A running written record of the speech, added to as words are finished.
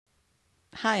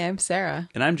Hi, I'm Sarah.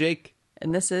 And I'm Jake.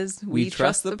 And this is We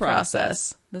Trust the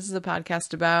Process. This is a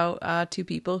podcast about two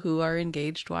people who are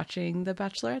engaged watching The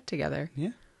Bachelorette together.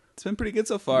 Yeah, it's been pretty good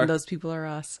so far. And those people are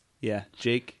us. Yeah,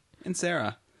 Jake and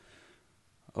Sarah.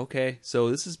 Okay, so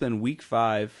this has been week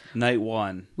 5, night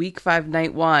 1. Week 5,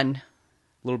 night 1. A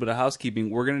little bit of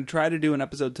housekeeping. We're going to try to do an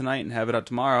episode tonight and have it out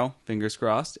tomorrow. Fingers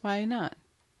crossed. Why not?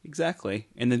 Exactly.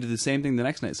 And then do the same thing the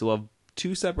next night. So we'll have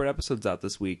 2 separate episodes out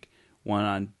this week. One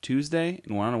on Tuesday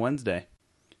and one on a Wednesday.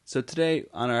 So today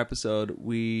on our episode,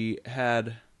 we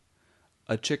had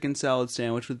a chicken salad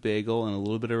sandwich with bagel and a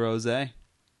little bit of rosé.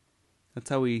 That's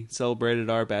how we celebrated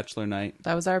our bachelor night.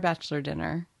 That was our bachelor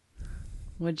dinner.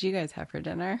 What did you guys have for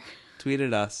dinner?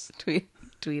 Tweeted us.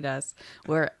 Tweet us.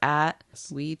 We're at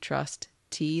We Trust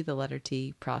T, the letter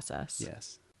T, process.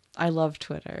 Yes. I love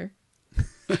Twitter.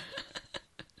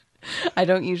 I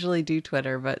don't usually do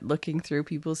Twitter, but looking through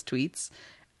people's tweets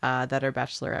that are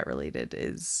Bachelorette related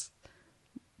is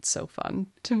so fun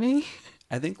to me.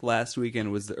 I think last week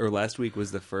was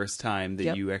the first time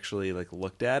that you actually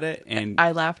looked at it, and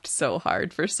I laughed so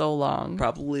hard for so long.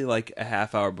 Probably a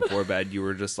half hour before bed, you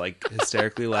were just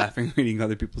hysterically laughing, reading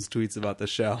other people's tweets about the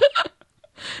show.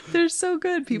 They're so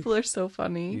good. People are so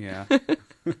funny. Yeah.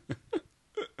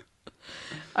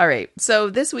 All right. So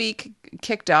this week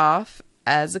kicked off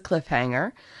as a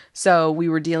cliffhanger. So we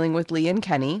were dealing with Lee and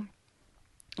Kenny,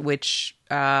 which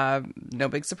no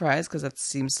big surprise because that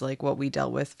seems like what we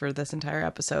dealt with for this entire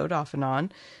episode off and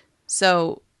on.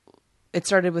 So it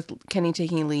started with Kenny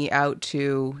taking Lee out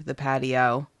to the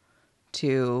patio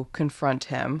to confront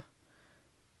him.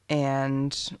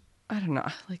 And I don't know,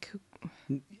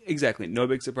 Exactly. No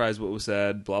big surprise what was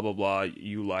said, blah, blah, blah.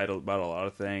 You lied about a lot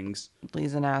of things.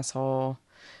 Lee's an asshole.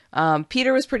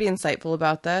 Peter was pretty insightful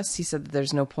about this. He said that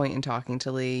there's no point in talking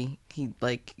to Lee.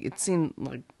 It seemed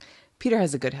like Peter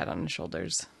has a good head on his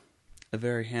shoulders. A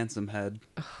very handsome head.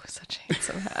 Oh, such a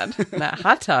handsome head. That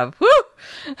hot tub. Woo!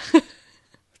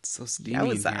 It's so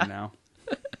steamy in here now.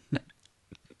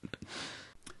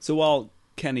 So while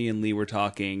Kenny and Lee were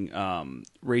talking,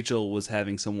 Rachel was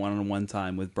having some one-on-one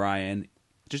time with Brian.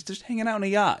 Just hanging out in a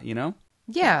yacht, you know?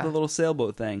 Yeah. The little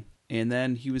sailboat thing. And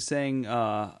then he was saying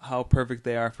how perfect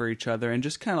they are for each other and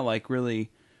just kind of really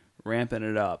ramping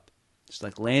it up.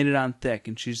 Just laying it on thick.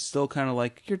 And she's still kind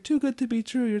of you're too good to be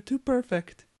true. You're too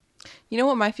perfect. You know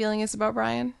what my feeling is about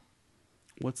Brian?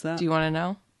 What's that? Do you want to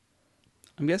know?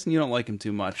 I'm guessing you don't like him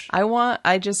too much.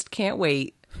 I just can't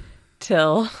wait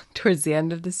till towards the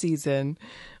end of the season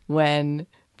when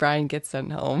Brian gets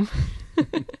sent home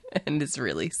and is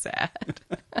really sad.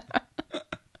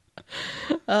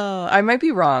 Oh, I might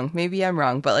be wrong. Maybe I'm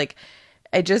wrong, but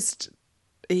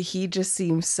he just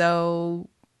seems so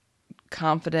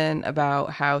confident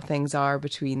about how things are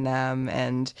between them,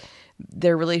 and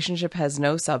their relationship has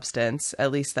no substance,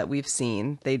 at least that we've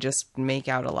seen. They just make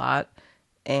out a lot,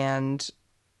 and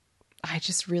I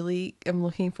just really am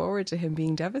looking forward to him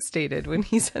being devastated when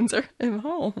he sends him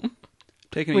home.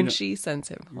 When she sends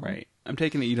him home. Right. I'm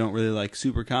taking it you don't really like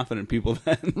super confident people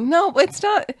then. No, it's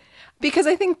not. Because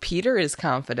I think Peter is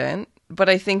confident, but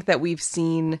I think that we've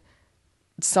seen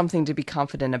something to be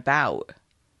confident about.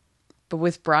 But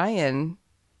with Brian,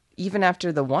 even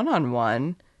after the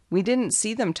one-on-one, we didn't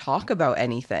see them talk about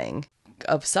anything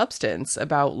of substance,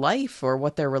 about life or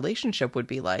what their relationship would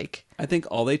be like. I think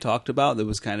all they talked about that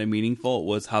was kind of meaningful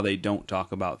was how they don't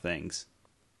talk about things.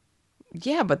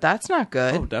 Yeah, but that's not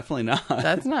good. Oh, definitely not.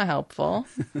 That's not helpful.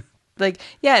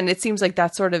 And it seems like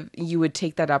that sort of, you would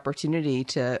take that opportunity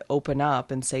to open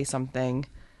up and say something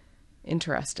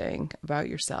interesting about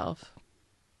yourself.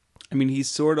 I mean, he's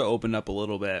sort of opened up a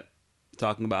little bit,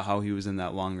 talking about how he was in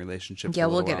that long relationship. Yeah,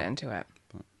 we'll get into it.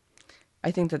 I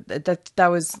think that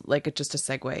was just a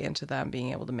segue into them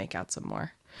being able to make out some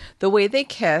more. The way they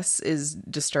kiss is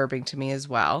disturbing to me as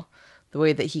well. The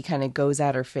way that he kind of goes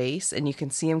at her face, and you can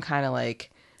see him kind of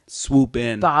swoop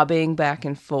in, bobbing back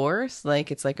and forth.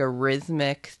 It's like a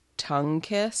rhythmic tongue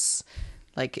kiss.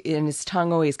 And his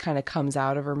tongue always kind of comes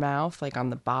out of her mouth, on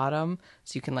the bottom.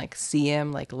 So you can see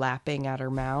him lapping at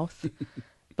her mouth.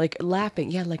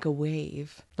 Lapping, yeah, like a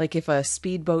wave. If a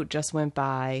speedboat just went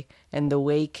by and the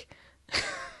wake...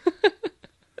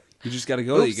 You just got to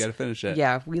go there. You got to finish it.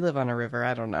 Yeah, we live on a river.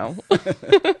 I don't know.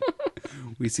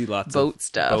 We see lots boat of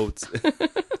stuff. Boats.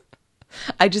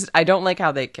 I don't like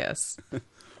how they kiss.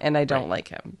 And I don't like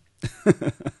him.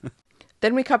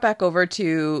 Then we cut back over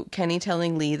to Kenny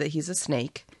telling Lee that he's a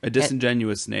snake. A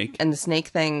disingenuous snake. And the snake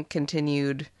thing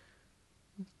continued.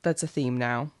 That's a theme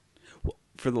now.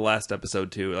 For the last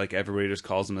episode, too. Everybody just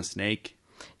calls him a snake.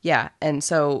 Yeah, and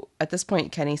so at this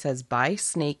point, Kenny says, "Bye,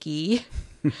 Snakey."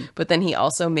 But then he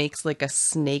also makes a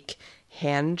snake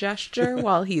hand gesture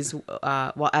while he's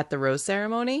while at the rose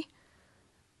ceremony.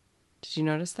 Did you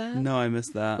notice that? No, I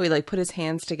missed that. He like put his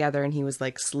hands together and he was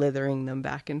like slithering them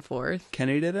back and forth.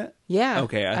 Kenny did it? Yeah.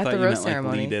 Okay, I at thought the you rose meant like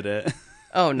ceremony. Lee did it.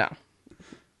 Oh no.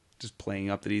 Just playing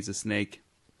up that he's a snake.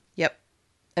 Yep.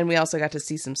 And we also got to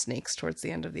see some snakes towards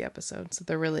the end of the episode, so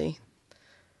they're really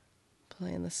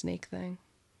playing the snake thing.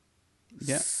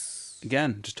 Yeah.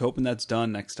 Again, just hoping that's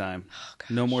done next time. Oh, gosh.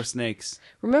 No more snakes.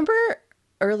 Remember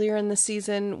earlier in the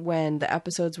season when the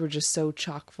episodes were just so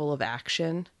chock full of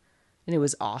action and it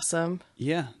was awesome?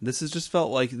 Yeah, this has just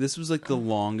felt like this was like the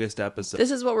longest episode.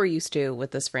 This is what we're used to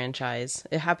with this franchise.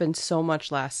 It happened so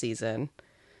much last season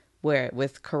where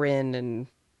with Corinne and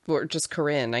or just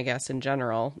Corinne, I guess, in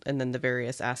general, and then the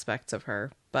various aspects of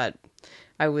her. But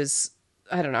I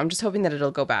don't know, I'm just hoping that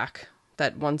it'll go back.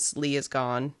 That once Lee is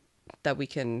gone, that we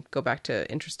can go back to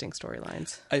interesting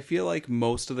storylines. I feel like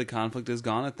most of the conflict is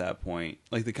gone at that point.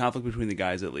 Like the conflict between the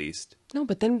guys, at least. No,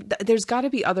 but then there's got to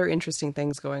be other interesting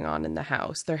things going on in the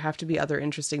house. There have to be other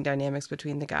interesting dynamics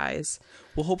between the guys.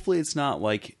 Well, hopefully it's not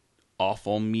like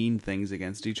awful, mean things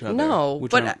against each other. No,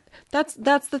 but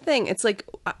that's the thing. It's like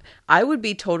I would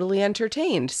be totally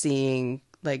entertained seeing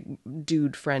like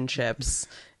dude friendships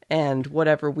and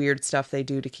whatever weird stuff they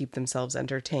do to keep themselves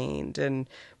entertained and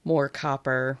more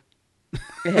Copper.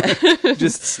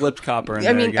 just slipped Copper in I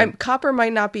there mean, again. Copper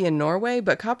might not be in Norway,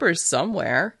 but Copper's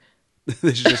somewhere.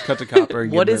 They should just cut to Copper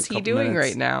and give What him is a he couple doing minutes.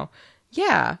 right now?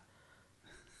 Yeah.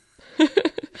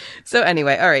 So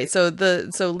anyway, all right. So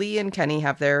Lee and Kenny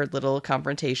have their little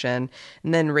confrontation,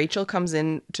 and then Rachel comes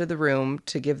into the room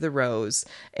to give the rose,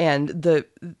 and the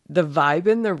vibe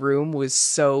in the room was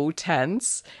so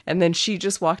tense. And then she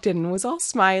just walked in and was all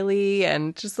smiley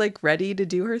and just like ready to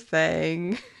do her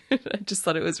thing. I just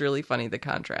thought it was really funny, the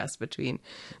contrast between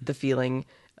the feeling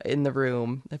in the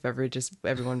room of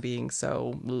everyone being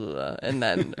so ugh, and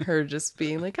then her just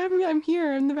being like, I'm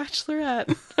here, I'm the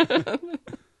Bachelorette.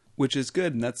 Which is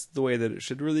good, and that's the way that it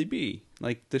should really be.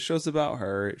 Like, the show's about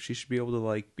her. She should be able to,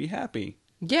 like, be happy.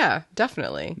 Yeah,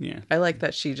 definitely. Yeah. I like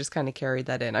that she just kind of carried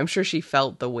that in. I'm sure she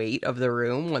felt the weight of the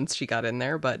room once she got in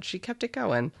there, but she kept it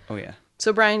going. Oh, yeah.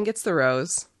 So Brian gets the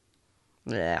rose.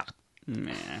 Yeah.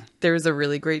 Meh. There was a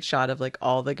really great shot of like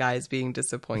all the guys being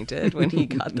disappointed when he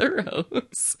got the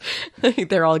rose. Like,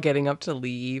 they're all getting up to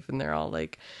leave and they're all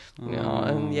like, you know,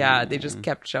 and yeah, they just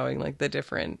kept showing like the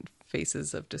different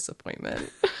faces of disappointment.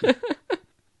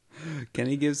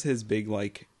 Kenny gives his big,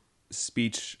 like,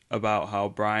 speech about how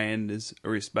Brian is a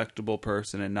respectable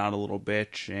person and not a little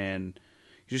bitch, and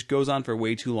he just goes on for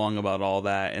way too long about all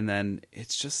that, and then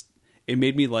it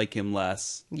made me like him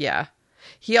less. Yeah.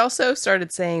 He also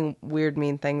started saying weird,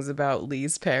 mean things about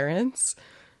Lee's parents.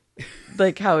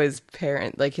 Like how his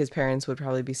parents would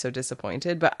probably be so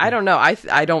disappointed. But I don't know.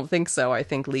 I don't think so. I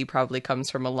think Lee probably comes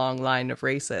from a long line of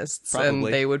racists. Probably. And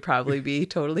they would probably be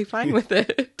totally fine with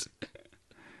it.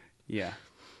 Yeah.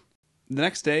 The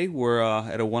next day, we're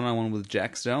at a one-on-one with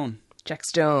Jack Stone, Jack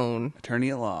Stone attorney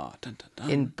at law. Dun, dun, dun.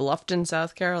 in Bluffton,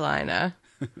 South Carolina.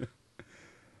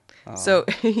 So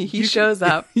he shows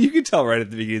up. You could tell right at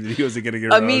the beginning that he wasn't going to get a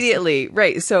rose. Immediately,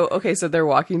 right. So, okay, so they're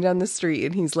walking down the street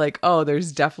and he's like, oh,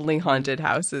 there's definitely haunted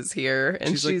houses here.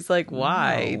 And she's like,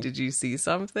 why? no. Did you see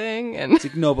something? And It's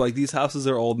like, no, but like these houses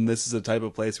are old, and this is a type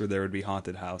of place where there would be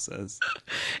haunted houses.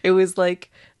 it was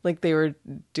like they were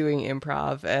doing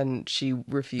improv and she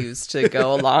refused to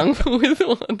go along with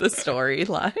the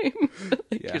storyline.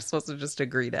 Like, Yeah. you're supposed to just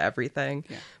agree to everything.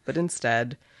 Yeah. But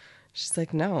instead, she's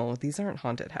like, no, these aren't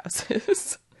haunted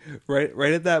houses. Right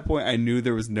at that point, I knew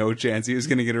there was no chance he was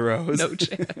going to get a rose. No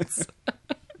chance.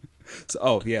 So,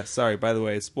 oh, yeah, sorry. By the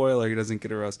way, spoiler, he doesn't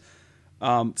get a rose.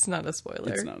 It's not a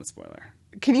spoiler. It's not a spoiler.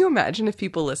 Can you imagine if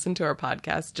people listened to our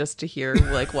podcast just to hear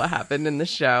like what happened in the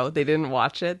show? They didn't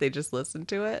watch it; they just listened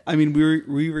to it. I mean,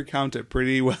 we recount it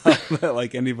pretty well, that,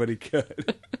 like anybody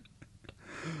could.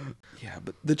 Yeah,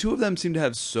 but the two of them seem to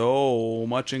have so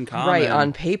much in common. Right,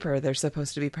 on paper, they're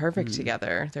supposed to be perfect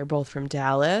together. They're both from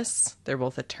Dallas. They're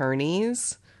both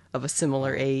attorneys of a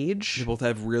similar They age. both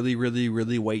have really, really,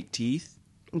 really white teeth.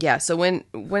 Yeah, so when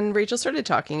Rachel started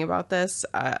talking about this,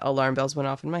 alarm bells went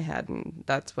off in my head, and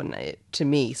that's when it, to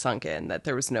me, sunk in that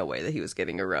there was no way that he was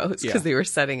getting a rose because Yeah. they were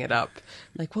setting it up.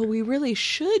 Like, well, we really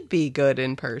should be good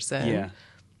in person. Yeah.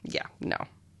 Yeah, no.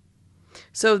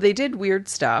 So they did weird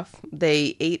stuff.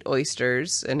 They ate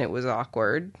oysters, and it was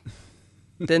awkward.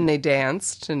 Then they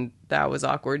danced, and that was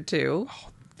awkward, too.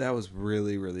 That was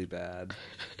really, really bad.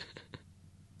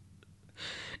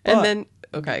 And But then...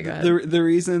 Okay, go ahead. The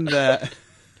reason that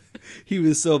he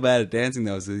was so bad at dancing,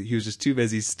 though, is that he was just too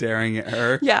busy staring at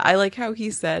her. Yeah, I like how he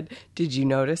said, did you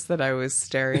notice that I was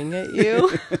staring at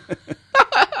you?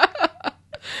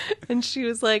 And she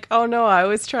was like, oh no, I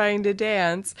was trying to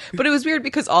dance. But it was weird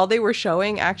because all they were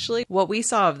showing, actually, what we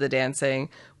saw of the dancing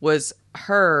was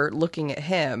her looking at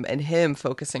him and him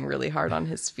focusing really hard on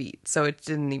his feet. So it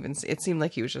seemed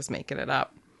like he was just making it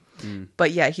up.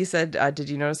 But yeah, he said, did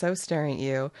you notice I was staring at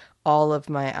you? All of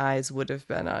my eyes would have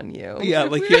been on you. Yeah,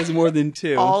 like he has more than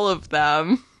two. All of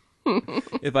them.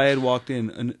 If I had walked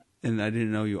in and I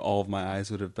didn't know you, all of my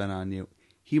eyes would have been on you.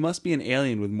 He must be an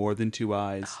alien with more than two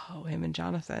eyes. Oh, him and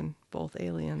Jonathan, both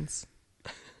aliens.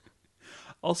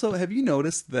 Also, have you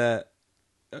noticed that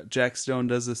Jack Stone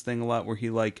does this thing a lot where he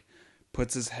like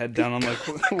puts his head down on like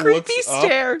creepy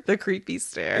stare. The creepy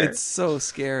stare. It's so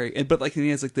scary. But like he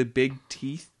has like the big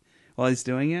teeth while he's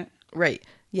doing it. Right.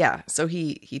 Yeah. So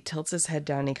he tilts his head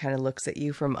down. He kind of looks at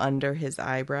you from under his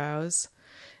eyebrows,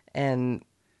 and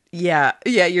yeah,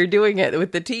 you're doing it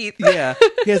with the teeth. Yeah,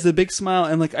 he has a big smile,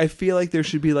 and like I feel like there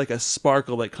should be like a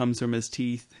sparkle that comes from his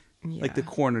teeth, like the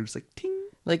corner, just like ting.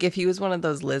 Like if he was one of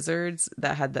those lizards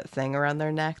that had that thing around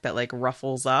their neck that like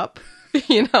ruffles up,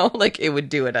 like it would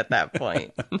do it at that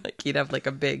point. Like he'd have like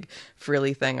a big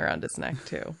frilly thing around his neck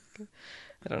too.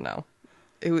 I don't know.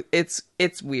 It's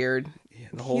weird.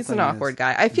 Yeah, he's an awkward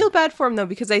guy. I feel bad for him though,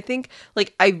 because I think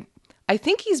like I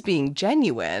think he's being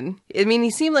genuine. I mean,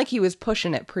 he seemed like he was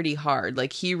pushing it pretty hard.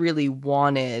 Like he really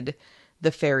wanted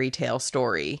the fairy tale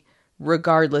story,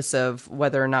 regardless of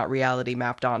whether or not reality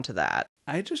mapped onto that.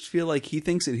 I just feel like he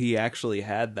thinks that he actually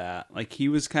had that. Like he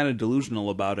was kind of delusional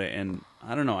about it, and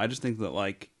I don't know. I just think that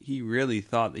like he really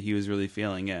thought that he was really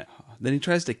feeling it. Then he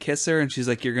tries to kiss her, and she's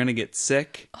like, "You're gonna get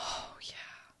sick." Oh yeah.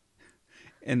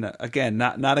 And again,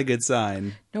 not a good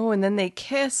sign. No, and then they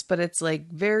kiss, but it's like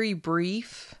very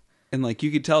brief. And like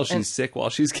you could tell she's sick while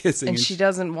she's kissing, and she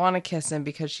doesn't want to kiss him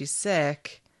because she's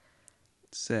sick.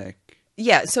 Sick.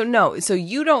 Yeah, so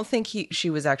you don't think she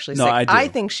was actually sick. No, I do. I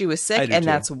think she was sick, and too.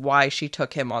 that's why she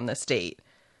took him on this date.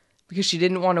 Because she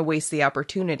didn't want to waste the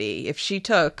opportunity. If she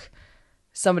took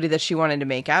somebody that she wanted to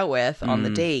make out with on the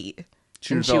date,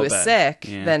 and she was sick,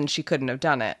 then she couldn't have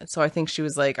done it. So I think she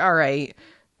was like, all right,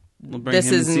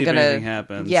 this isn't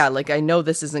gonna, yeah, like I know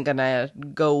this isn't gonna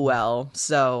go well,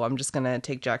 so I'm just gonna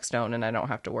take Jack Stone and I don't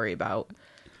have to worry about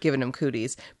giving him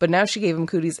cooties. But now she gave him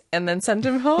cooties and then sent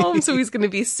him home, so he's gonna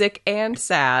be sick and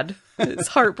sad. He's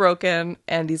heartbroken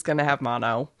and he's gonna have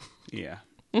mono. Yeah.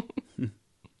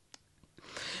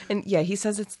 And yeah, he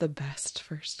says it's the best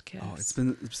first kiss. Oh, it's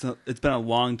been a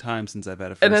long time since I've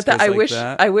had a first kiss like that.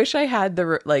 I wish I had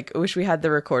wish we had the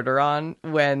recorder on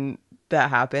when that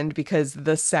happened, because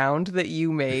the sound that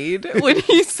you made when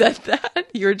he said that,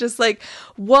 you're just like,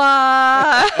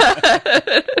 what?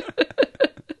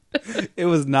 It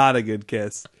was not a good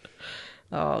kiss.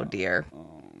 Oh dear.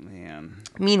 Oh man.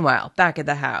 Meanwhile, back at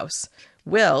the house,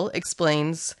 Will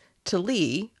explains to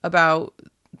Lee about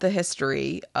the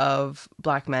history of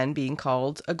black men being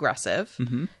called aggressive.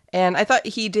 Mm-hmm. And I thought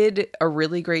he did a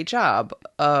really great job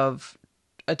of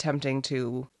attempting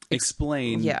to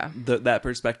explain that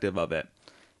perspective of it.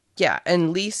 Yeah,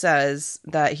 and Lee says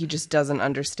that he just doesn't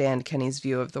understand Kenny's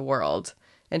view of the world.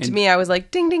 And to me, I was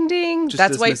like, ding, ding, ding.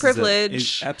 That's white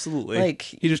privilege. Absolutely. Like,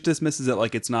 he just dismisses it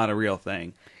like it's not a real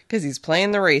thing. Because he's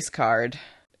playing the race card.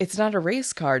 It's not a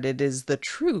race card. It is the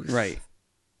truth. Right.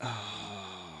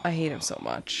 I hate him so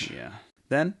much. Yeah.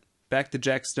 Then, back to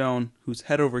Jack Stone, who's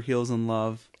head over heels in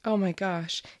love. Oh my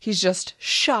gosh. He's just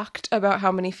shocked about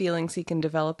how many feelings he can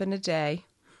develop in a day.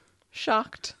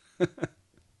 Shocked.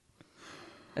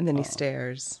 And then he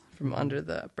stares from under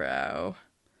the brow.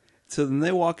 So then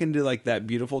they walk into like that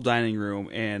beautiful dining room,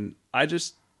 and I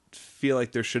just feel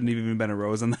like there shouldn't have even been a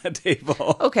rose on that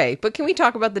table. Okay, but can we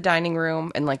talk about the dining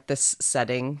room and like this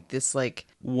setting? This like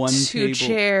two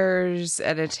chairs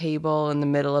at a table in the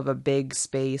middle of a big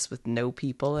space with no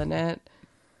people in it.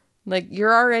 Like,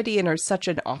 you're already in such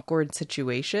an awkward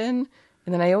situation.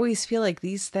 And then I always feel like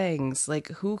these things, like,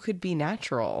 who could be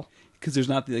natural? Because there's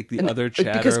not the other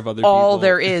chatter of other all people.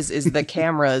 there is the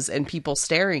cameras and people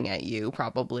staring at you,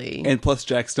 probably. And plus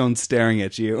Jack Stone staring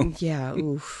at you. Yeah,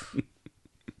 oof.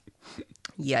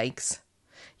 Yikes.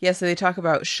 Yeah, so they talk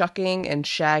about shucking and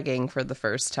shagging for the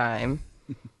first time,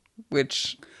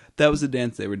 which... That was a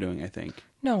dance they were doing, I think.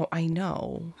 No, I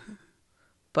know.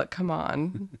 But come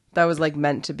on. That was like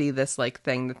meant to be this like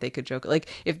thing that they could joke. Like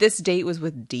if this date was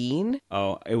with Dean,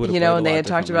 it would have, and they had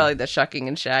talked about like the shucking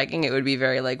and shagging, it would be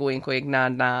very like wink wink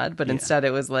nod nod, but instead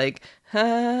it was like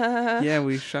yeah,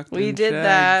 we shucked we and did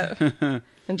shagged. that.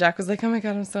 And Jack was like, "Oh my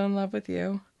god, I'm so in love with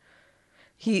you."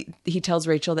 He tells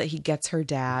Rachel that he gets her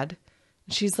dad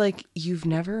She's like, you've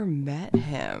never met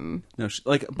him. No,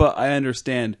 but I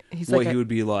understand He's what like he would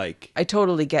be like. I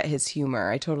totally get his humor.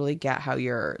 I totally get how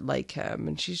you're like him.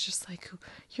 And she's just like,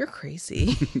 you're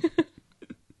crazy.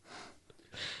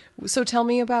 So tell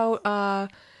me about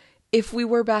if we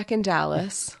were back in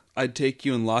Dallas. I'd take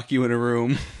you and lock you in a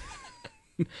room.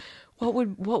 What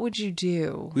would you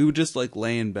do? We would just like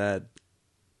lay in bed.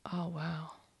 Oh,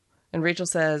 wow. And Rachel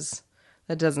says,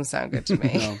 that doesn't sound good to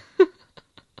me. No.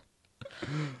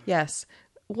 Yes.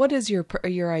 What is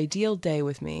your ideal day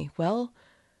with me? Well,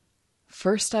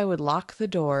 first I would lock the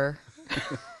door.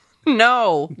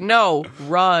 No,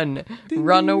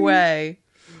 run away.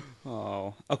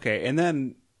 Oh, okay. And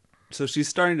then, so she's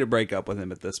starting to break up with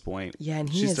him at this point. Yeah, and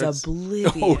he She is starts-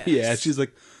 oblivious. Oh, yeah. She's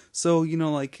like, so,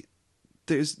 like,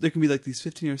 there can be like these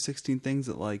 15 or 16 things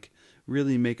that like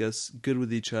really make us good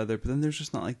with each other, but then there's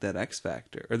just not like that X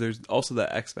factor. Or there's also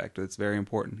that X factor that's very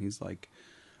important. He's like,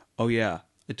 oh yeah,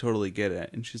 I totally get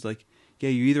it. And she's like, yeah,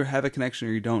 you either have a connection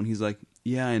or you don't. He's like,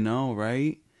 yeah, I know,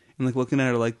 right? And like looking at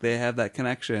her like they have that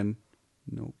connection.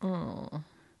 Nope. Oh,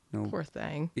 No. poor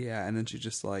thing. Yeah, and then she's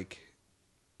just like,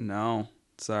 no,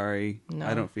 sorry, No.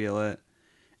 I don't feel it.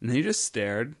 And then he just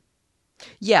stared.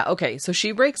 Yeah, okay. So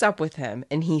she breaks up with him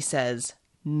and he says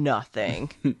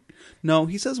nothing. No,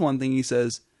 he says one thing. He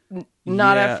says,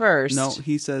 Not yeah. at first. No,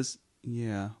 he says,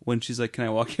 yeah. When she's like, can I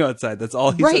walk you outside? That's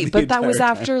all he said. Right, the but that was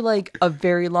entire time. after like a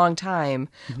very long time.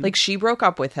 Like she broke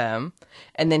up with him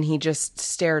and then he just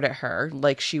stared at her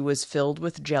like she was filled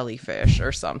with jellyfish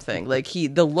or something. Like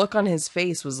the look on his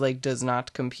face was like, does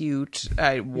not compute.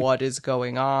 What is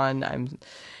going on?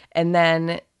 And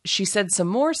then she said some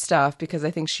more stuff because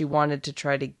I think she wanted to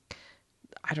try to,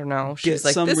 I don't know. She Get was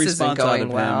like, some this isn't response out going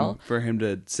of well. him for him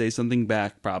to say something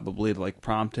back, probably to like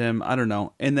prompt him. I don't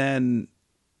know. And then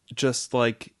just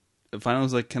like finally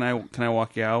was like, can I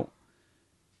walk you out?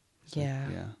 Yeah.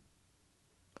 Yeah.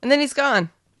 And then he's gone.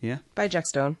 Yeah. Bye, Jack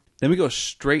Stone. Then we go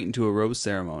straight into a rose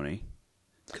ceremony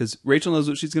because Rachel knows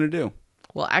what she's going to do.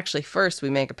 Well, actually, first we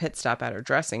make a pit stop at her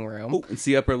dressing room. Oh, and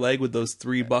see upper leg with those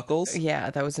 3 buckles. Yeah,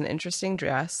 that was an interesting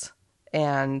dress.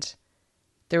 And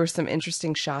there were some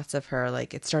interesting shots of her.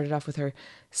 Like, it started off with her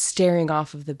staring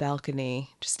off of the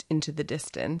balcony just into the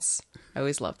distance. I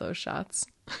always love those shots.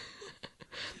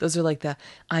 Those are like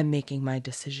I'm making my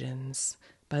decisions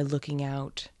by looking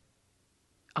out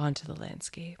onto the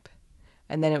landscape.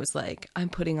 And then it was like, I'm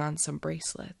putting on some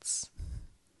bracelets.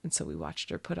 And so we watched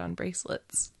her put on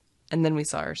bracelets. And then we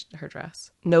saw her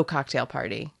dress. No cocktail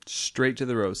party. Straight to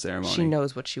the rose ceremony. She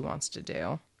knows what she wants to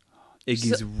do.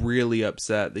 Iggy's really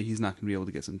upset that he's not going to be able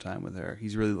to get some time with her.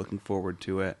 He's really looking forward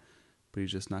to it, but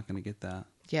he's just not going to get that.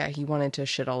 Yeah, he wanted to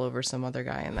shit all over some other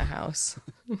guy in the house.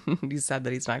 He's sad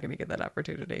that he's not going to get that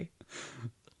opportunity.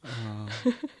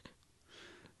 So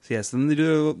yes, then they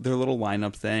do their little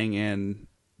lineup thing, and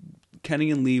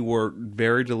Kenny and Lee were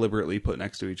very deliberately put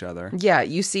next to each other. Yeah,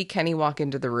 you see Kenny walk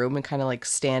into the room and kind of like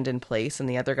stand in place, and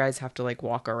the other guys have to like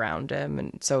walk around him.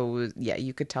 And so, yeah,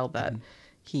 you could tell that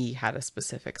he had a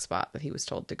specific spot that he was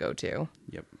told to go to.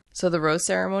 Yep. So the rose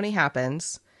ceremony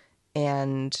happens,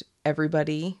 and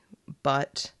everybody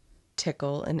but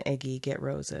Tickle and Iggy get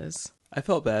roses. I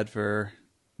felt bad for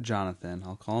Jonathan.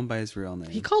 I'll call him by his real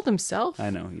name. He called himself. I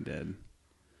know he did.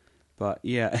 But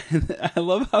yeah, I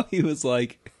love how he was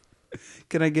like,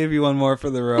 can I give you one more for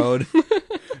the road?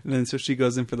 And then so she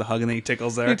goes in for the hug and then he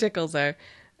tickles her. He tickles her.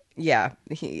 Yeah,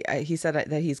 he said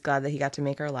that he's glad that he got to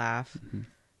make her laugh. Mm-hmm.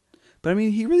 But I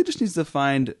mean, he really just needs to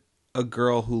find a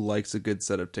girl who likes a good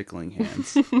set of tickling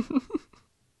hands.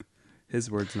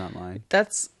 His words, not mine.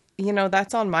 That's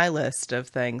on my list of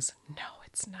things. No,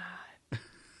 it's not.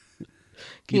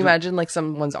 Can you imagine like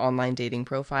someone's online dating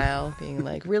profile being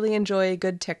like, really enjoy a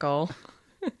good tickle?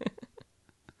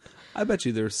 I bet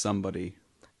you there's somebody.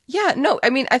 Yeah, no, I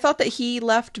mean, I thought that he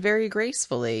left very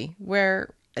gracefully,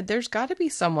 where there's got to be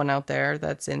someone out there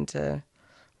that's into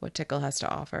what Tickle has to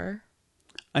offer.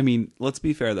 I mean, let's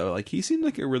be fair though. Like, he seemed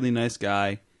like a really nice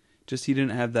guy. Just he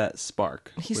didn't have that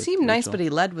spark. He with seemed nice, Rachel. but he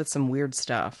led with some weird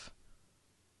stuff.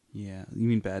 Yeah, you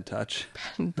mean bad touch?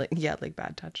 like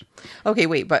bad touch. Okay,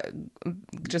 wait, but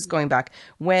just going back,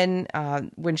 when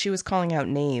she was calling out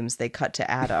names, they cut to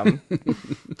Adam.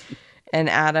 And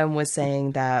Adam was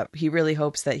saying that he really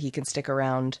hopes that he can stick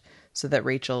around so that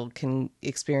Rachel can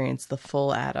experience the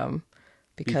full Adam.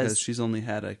 Because she's only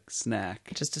had a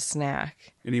snack. Just a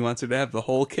snack. And he wants her to have the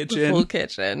whole kitchen. The full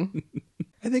kitchen.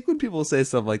 I think when people say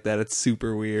stuff like that, it's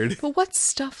super weird. But what's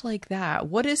stuff like that?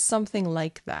 What is something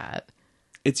like that?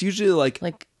 It's usually like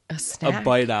a snack? a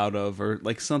bite out of, or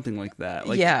like something like that.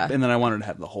 Like, yeah. And then I want her to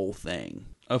have the whole thing.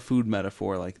 A food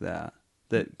metaphor like that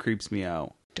creeps me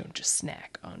out. Don't just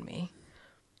snack on me.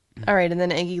 All right, and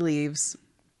then Iggy leaves.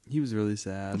 He was really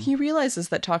sad. He realizes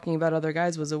that talking about other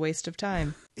guys was a waste of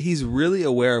time. He's really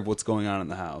aware of what's going on in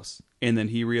the house, and then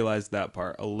he realized that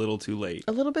part a little too late.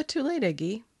 A little bit too late,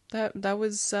 Iggy. That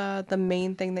was the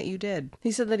main thing that you did.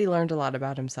 He said that he learned a lot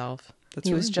about himself. That's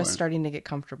he really was just important. starting to get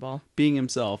comfortable. Being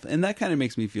himself, and that kind of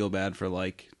makes me feel bad for,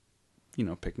 like, you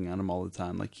know, picking on him all the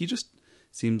time. Like, he just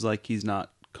seems like he's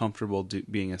not comfortable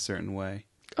being a certain way.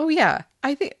 Oh, yeah.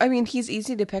 I mean, he's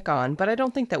easy to pick on, but I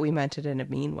don't think that we meant it in a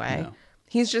mean way. No.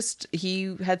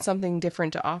 He had something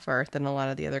different to offer than a lot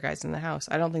of the other guys in the house.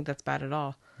 I don't think that's bad at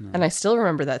all. No. And I still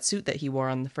remember that suit that he wore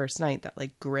on the first night, that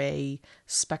like gray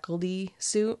speckledy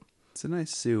suit. It's a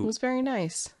nice suit. It was very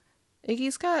nice.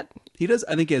 Iggy's got...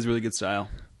 I think he has really good style.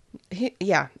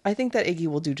 Yeah, I think that Iggy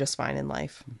will do just fine in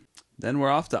life. Then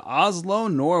we're off to Oslo,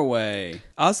 Norway.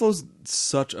 Oslo's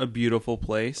such a beautiful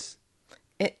place.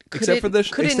 Could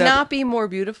it not be more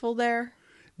beautiful there?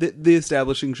 The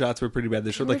establishing shots were pretty bad.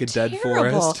 They showed like a dead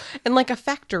forest. And like a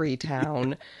factory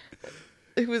town.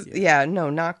 It was,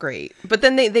 not great. But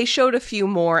then they showed a few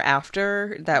more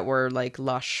after that were like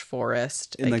lush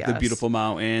forest. And like the beautiful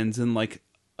mountains and like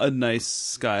a nice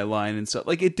skyline and stuff.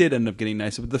 Like it did end up getting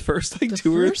nicer. But the first like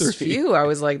two or three. Few, I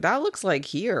was like, that looks like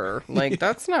here. Like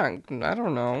that's not, I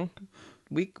don't know.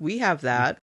 We have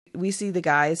that. We see the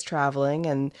guys traveling,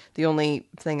 and the only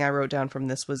thing I wrote down from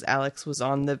this was Alex was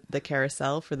on the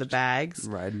carousel for the bags.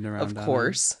 Riding around. Of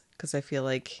course, because I feel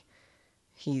like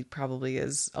he probably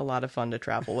is a lot of fun to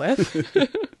travel with.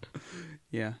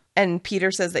 Yeah. And Peter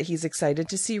says that he's excited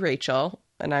to see Rachel,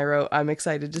 and I wrote, I'm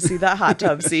excited to see that hot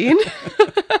tub scene.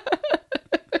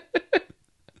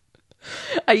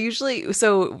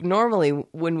 Normally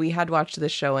when we had watched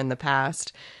this show in the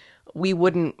past, we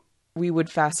would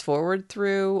fast forward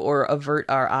through or avert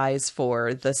our eyes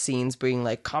for the scenes being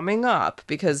like coming up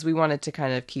because we wanted to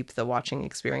kind of keep the watching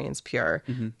experience pure.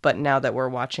 Mm-hmm. But now that we're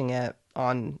watching it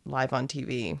live on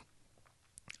TV,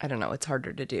 I don't know, it's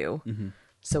harder to do. Mm-hmm.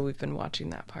 So we've been watching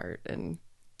that part and.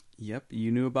 Yep,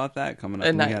 you knew about that coming up.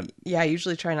 And I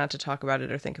usually try not to talk about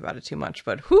it or think about it too much,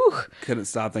 but whew. Couldn't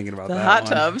stop thinking about the that hot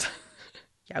tubs.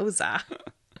 Yowza.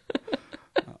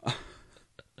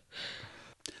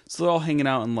 So they're all hanging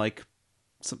out in like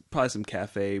probably some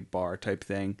cafe bar type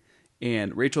thing,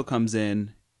 and Rachel comes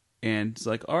in and it's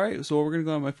like, all right, so we're gonna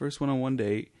go on my first one-on-one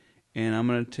date, and I'm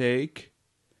gonna take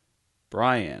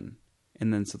Brian,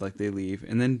 and then so like they leave,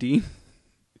 and then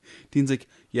Dean's like,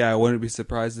 yeah, I wouldn't be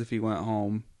surprised if he went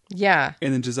home. Yeah.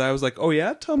 And then Josiah was like, oh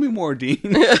yeah, tell me more, Dean.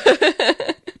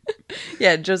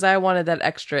 Yeah, Josiah wanted that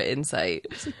extra insight.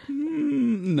 Like,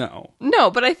 no,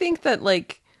 but I think that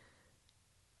like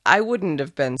I wouldn't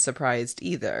have been surprised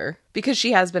either because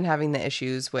she has been having the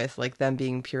issues with like them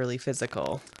being purely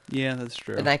physical. Yeah, that's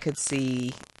true. And I could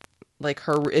see like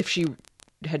her if she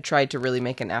had tried to really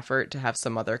make an effort to have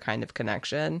some other kind of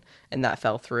connection and that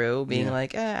fell through, being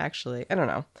like, actually, I don't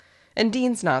know. And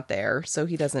Dean's not there, so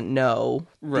he doesn't know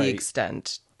the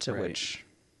extent to which,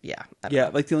 I don't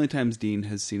know. Like the only times Dean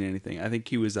has seen anything, I think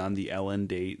he was on the Ellen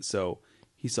date, so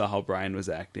he saw how Brian was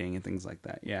acting and things like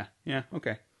that. Yeah,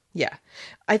 okay. Yeah.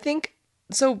 I think,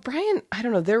 so Brian, I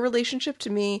don't know, their relationship to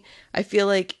me, I feel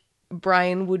like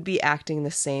Brian would be acting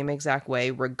the same exact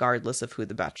way regardless of who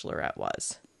the Bachelorette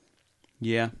was.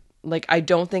 Yeah. Like, I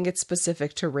don't think it's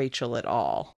specific to Rachel at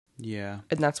all. Yeah.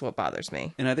 And that's what bothers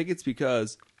me. And I think it's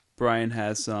because Brian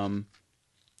has some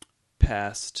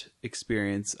past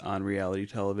experience on reality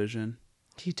television.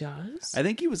 He does? I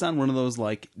think he was on one of those,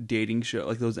 like, dating show,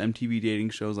 like those MTV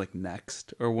dating shows, like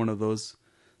Next, or one of those,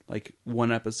 like,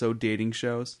 one-episode dating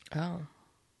shows. Oh.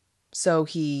 So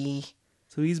he's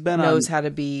been knows how to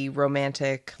be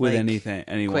romantic with like,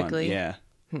 anyone. Quickly? Yeah.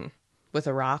 With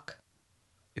a rock?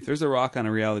 If there's a rock on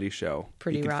a reality show,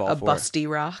 pretty rock, a busty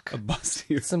rock. A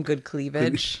busty. Some good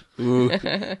cleavage. Ooh,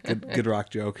 good rock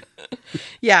joke.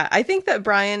 Yeah, I think that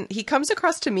Brian, he comes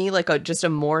across to me like just a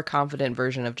more confident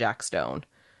version of Jack Stone.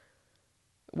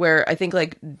 Where I think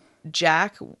like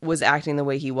Jack was acting the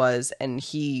way he was and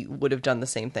he would have done the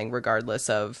same thing regardless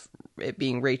of it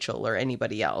being Rachel or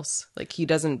anybody else. Like he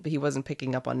wasn't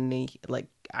picking up on any like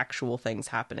actual things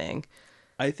happening.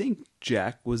 I think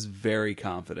Jack was very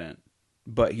confident,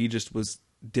 but he just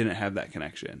didn't have that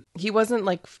connection. He wasn't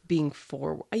like being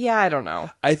forward. Yeah, I don't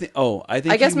know. I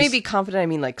guess maybe confident. I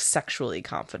mean like sexually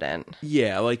confident.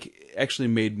 Yeah, like actually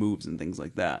made moves and things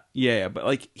like that. Yeah, but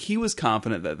like he was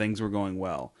confident that things were going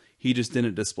well. He just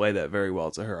didn't display that very well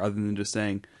to her, other than just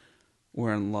saying,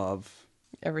 "We're in love.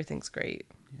 Everything's great."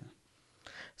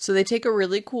 Yeah. So they take a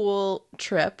really cool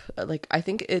trip. Like I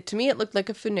think to me it looked like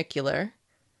a funicular,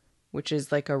 which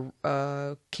is like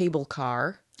a cable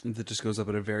car. That just goes up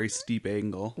at a very steep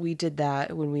angle. We did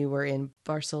that when we were in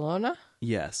Barcelona.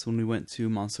 Yes, when we went to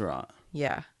Montserrat.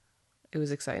 Yeah, it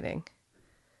was exciting.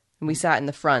 And we sat in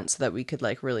the front so that we could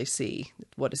like really see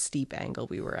what a steep angle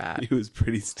we were at. It was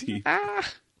pretty steep.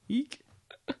 Eek.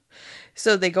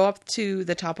 So they go up to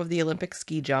the top of the Olympic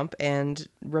ski jump and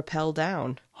rappel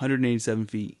down. 187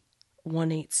 feet.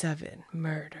 187,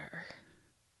 murder.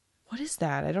 What is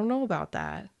that? I don't know about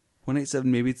that.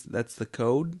 187, maybe that's the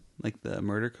code? Like the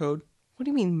murder code? What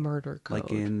do you mean murder code?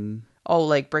 Like in... Oh,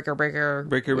 like breaker. Breaker,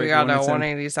 We got a 187?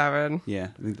 187. Yeah,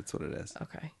 I think that's what it is.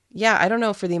 Okay. Yeah, I don't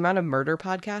know. For the amount of murder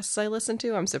podcasts I listen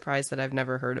to, I'm surprised that I've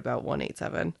never heard about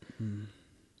 187.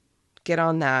 Get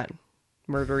on that,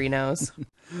 murderinos.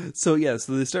 So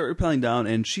they start rappelling down,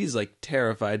 and she's like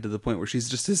terrified to the point where she's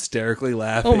just hysterically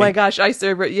laughing. Oh my gosh, I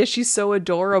said, yeah, she's so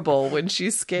adorable when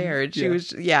she's scared. She Yeah.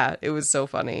 was, yeah, it was so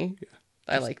funny.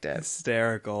 I liked it.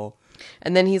 Hysterical.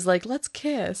 And then he's like, let's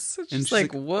kiss. And she's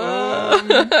like, like,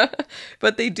 whoa.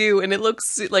 But they do. And it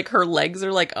looks like her legs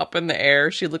are like up in the air.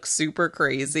 She looks super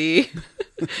crazy.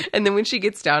 And then when she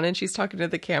gets down and she's talking to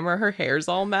the camera, her hair's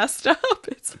all messed up.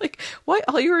 It's like, what?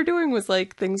 All you were doing was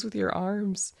like things with your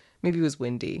arms. Maybe it was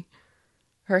windy.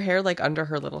 Her hair like under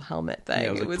her little helmet thing.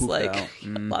 Yeah, it was poofed like out.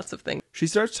 lots of things. She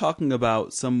starts talking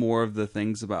about some more of the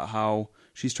things about how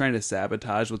she's trying to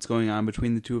sabotage what's going on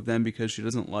between the two of them because she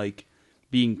doesn't like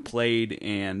being played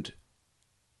and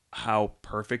how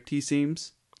perfect he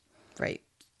seems. Right.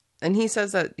 And he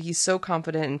says that he's so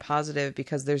confident and positive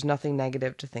because there's nothing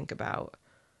negative to think about.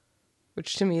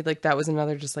 Which to me, like, that was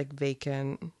another just like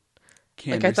vacant.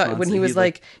 Canned Like I thought response when that he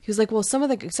was like, well,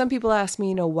 some people ask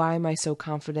me, why am I so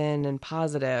confident and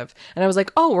positive? And I was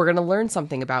like, oh, we're going to learn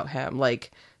something about him.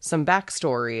 Like some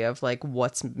backstory of like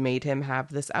what's made him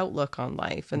have this outlook on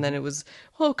life. And then it was,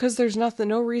 well, because there's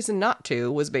no reason not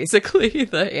to was basically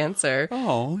the answer.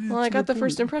 oh, yeah, Well, I that's got a the good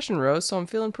first point. impression, Rose, so I'm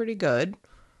feeling pretty good.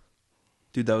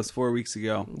 Dude, that was 4 weeks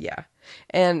ago. Yeah.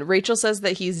 And Rachel says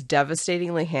that he's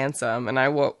devastatingly handsome. And I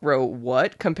wrote,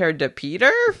 what? Compared to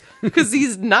Peter? Because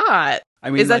he's not. I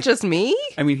mean, is that like- just me?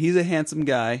 I mean, he's a handsome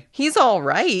guy. He's all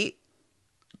right.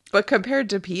 But compared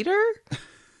to Peter?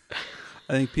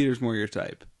 I think Peter's more your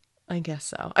type. I guess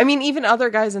so. I mean, even other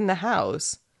guys in the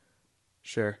house.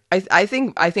 Sure. I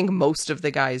think most of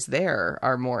the guys there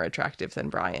are more attractive than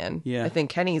Brian. Yeah. I think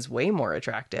Kenny's way more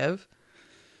attractive.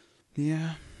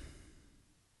 Yeah.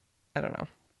 I don't know.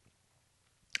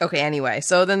 Okay, anyway.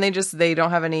 So then they don't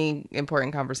have any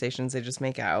important conversations. They just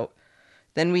make out.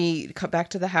 Then we cut back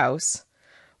to the house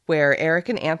where Eric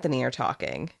and Anthony are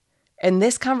talking. And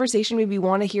this conversation made me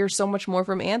want to hear so much more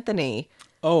from Anthony.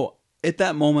 Oh, at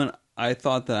that moment, I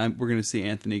thought that we're going to see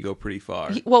Anthony go pretty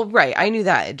far. Well, right. I knew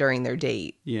that during their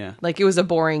date. Yeah. Like, it was a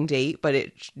boring date, but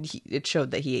it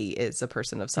showed that he is a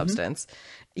person of substance.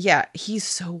 Yeah, he's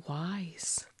so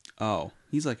wise. Oh,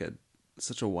 he's like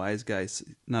such a wise guy.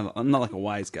 Not like a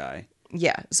wise guy.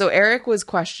 Yeah. So Eric was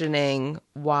questioning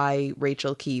why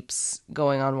Rachel keeps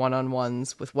going on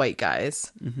one-on-ones with white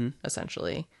guys,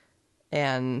 essentially.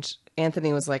 And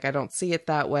Anthony was like, I don't see it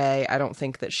that way. I don't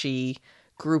think that she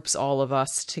groups all of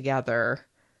us together.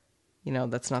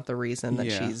 That's not the reason that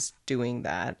she's doing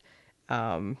that.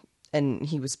 And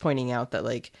he was pointing out that,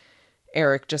 like,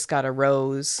 Eric just got a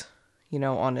rose,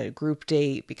 on a group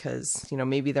date because,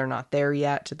 maybe they're not there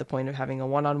yet to the point of having a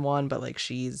one-on-one, but, like,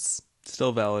 she's...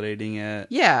 Still validating it.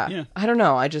 Yeah. I don't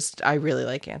know. I really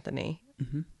like Anthony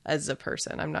as a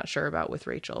person. I'm not sure about with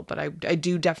Rachel, but I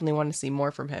do definitely want to see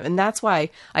more from him. And that's why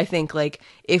I think, like,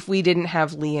 if we didn't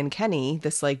have Lee and Kenny,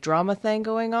 this, like, drama thing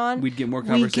going on, We'd get more we'd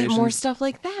conversations. get more stuff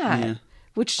like that. Yeah.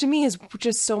 Which to me is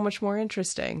just so much more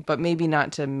interesting, but maybe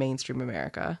not to mainstream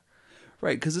America.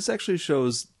 Right, because this actually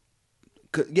shows...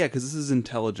 because this is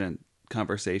intelligent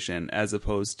conversation as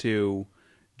opposed to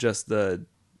just the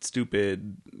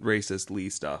stupid racist Lee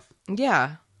stuff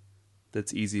Yeah.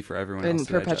 that's easy for everyone else And to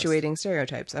digest. perpetuating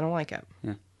stereotypes. I don't like it.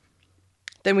 Yeah.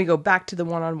 Then we go back to the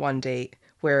one-on-one date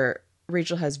where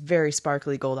Rachel has very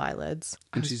sparkly gold eyelids.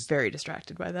 I And was she's- very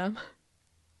distracted by them.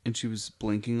 And she was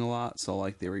blinking a lot, so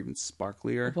like they were even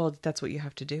sparklier. Well, that's what you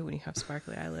have to do when you have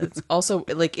sparkly eyelids. Also,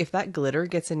 like, if that glitter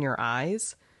gets in your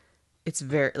eyes, it's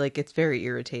very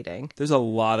irritating. There's a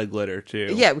lot of glitter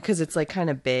too. Yeah, because it's like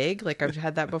kind of big. Like, I've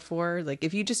had that before. Like,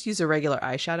 if you just use a regular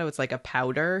eyeshadow, it's like a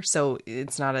powder, so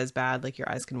it's not as bad. Like, your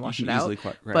eyes can wash can it out. easily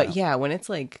right But out. yeah, when it's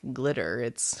like glitter,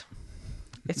 it's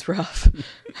rough.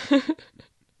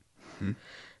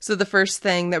 So the first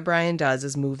thing that Brian does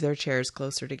is move their chairs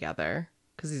closer together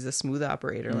because he's a smooth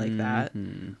operator like that.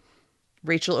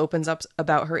 Rachel opens up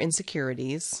about her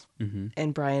insecurities,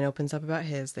 and Brian opens up about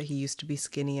his, that he used to be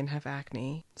skinny and have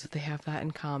acne. So they have that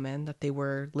in common, that they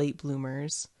were late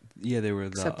bloomers. Yeah, they were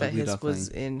the Except that ugly his duckling. was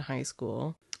in high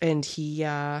school. And he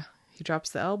drops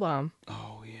the L-bomb.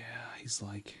 Oh, yeah. He's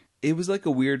like... It was like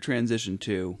a weird transition,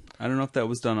 too. I don't know if that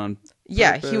was done on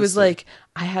Yeah, purpose he was or- like,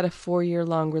 I had a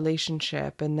 4-year-long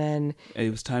relationship, and then...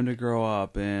 It was time to grow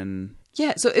up, and...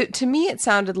 Yeah, so to me it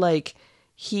sounded like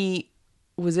he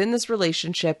was in this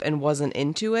relationship and wasn't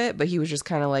into it, but he was just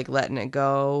kind of like letting it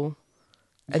go.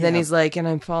 And then Yeah. he's like, and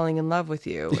I'm falling in love with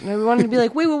you. And I wanted to be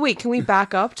like, wait, can we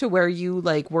back up to where you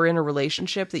like were in a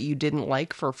relationship that you didn't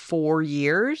like for 4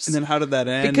 years? And then how did that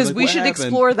end? Because Like, we what should happened?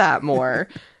 explore that more.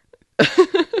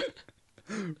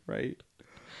 Right.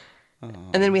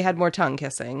 And then we had more tongue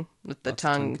kissing with the Lots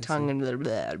of tongue tongue and blah,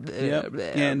 blah, blah, Yep. blah,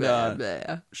 And, blah,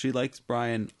 blah. She likes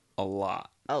Brian a lot.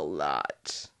 A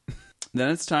lot. Then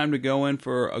it's time to go in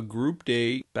for a group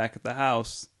date back at the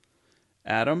house.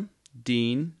 Adam,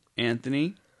 Dean,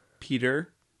 Anthony,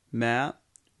 Peter, Matt,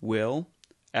 Will,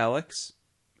 Alex,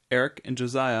 Eric, and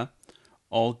Josiah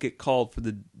all get called for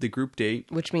the group date.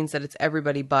 Which means that it's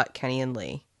everybody but Kenny and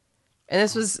Lee. And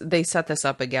they set this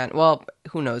up again. Well,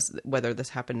 who knows whether this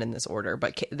happened in this order,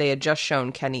 but they had just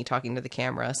shown Kenny talking to the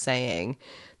camera saying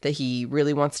that he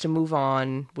really wants to move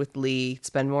on with Lee,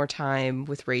 spend more time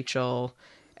with Rachel,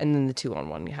 and then the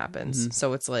 2-on-1 happens.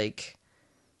 So it's like,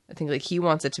 I think like he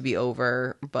wants it to be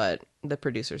over, but the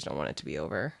producers don't want it to be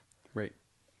over. Right.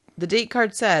 The date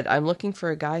card said, I'm looking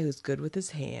for a guy who's good with his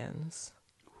hands.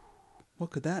 What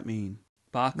could that mean?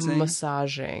 Boxing?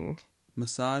 Massaging.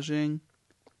 Massaging?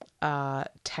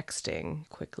 Texting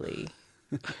quickly.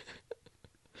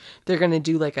 They're going to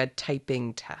do like a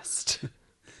typing test.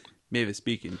 Mavis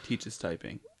speaking, teaches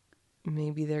typing.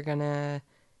 Maybe they're going to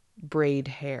braid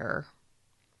hair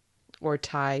or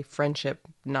tie friendship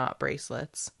knot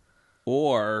bracelets.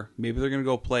 Or maybe they're going to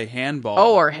go play handball.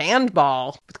 Oh, or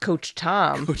handball with Coach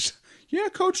Tom.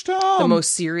 Coach Tom. The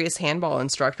most serious handball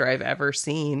instructor I've ever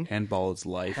seen. Handball is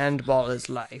life. Handball is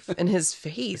life. And his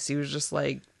face, he was just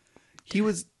like... He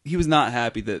was not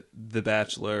happy that the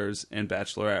Bachelors and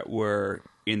Bachelorette were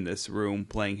in this room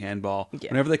playing handball.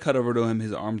 Yeah. Whenever they cut over to him,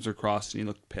 his arms are crossed and he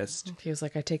looked pissed. He was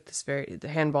like, I take this the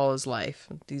handball is life.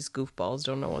 These goofballs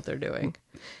don't know what they're doing.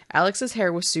 Alex's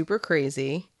hair was super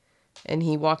crazy. And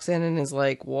he walks in and is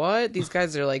like, what? These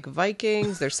guys are like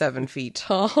Vikings. They're 7 feet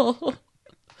tall.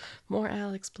 More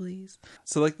Alex, please.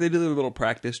 So like they do their little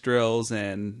practice drills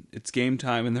and it's game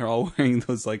time and they're all wearing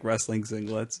those like wrestling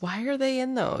singlets. Why are they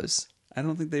in those? I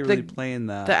don't think they really play in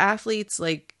that. The athletes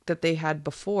like that they had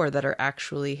before that are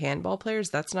actually handball players,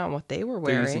 that's not what they were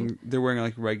wearing. They're wearing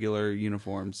like regular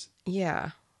uniforms.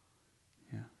 Yeah.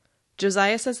 Yeah.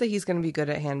 Josiah says that he's going to be good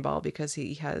at handball because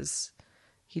he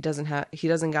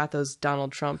doesn't got those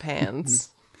Donald Trump hands.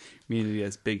 Meaning he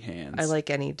has big hands. I like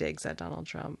any digs at Donald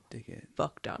Trump. Dig it.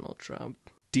 Fuck Donald Trump.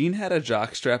 Dean had a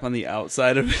jock strap on the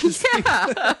outside of his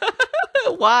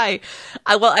Why?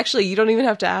 Well, actually, you don't even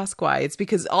have to ask why. It's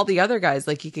because all the other guys,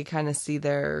 like, you could kind of see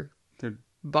their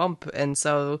bump, and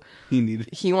so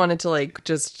he wanted to like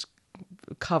just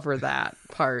cover that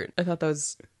part. I thought that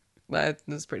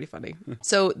was pretty funny.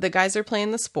 So the guys are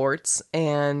playing the sports,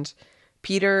 and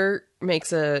Peter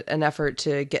makes an effort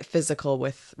to get physical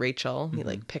with Rachel. He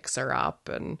like picks her up,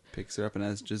 and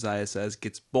as Josiah says,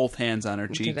 gets both hands on her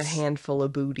cheeks. get a handful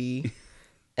of booty,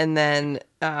 and then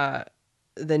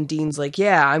Dean's like,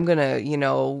 yeah, I'm gonna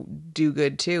do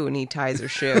good too, and he ties her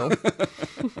shoe.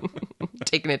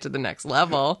 Taking it to the next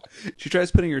level. She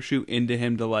tries putting her shoe into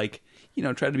him to like,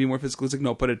 try to be more physical. He's like,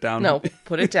 no, put it down. No,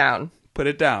 put it down. Put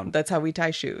it down. That's how we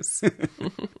tie shoes.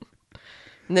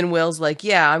 And then Will's like,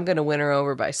 yeah, I'm going to win her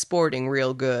over by sporting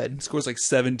real good. Scores like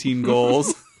 17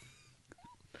 goals.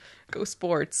 Go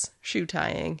sports, shoe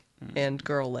tying, and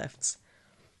girl lifts.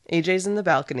 AJ's in the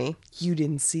balcony. You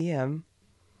didn't see him.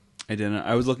 I didn't.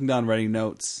 I was looking down writing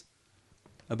notes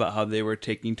about how they were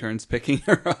taking turns picking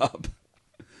her up.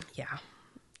 Yeah.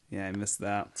 Yeah, I missed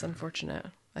that. It's unfortunate.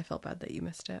 I felt bad that you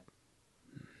missed it.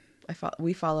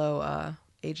 We follow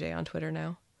AJ on Twitter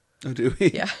now. Oh, do we?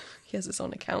 Yeah, he has his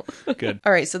own account. Good.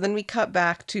 All right, so then we cut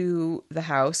back to the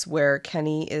house where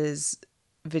Kenny is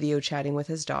video chatting with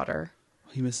his daughter.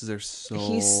 He misses her so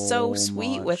He's so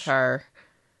sweet much. with her.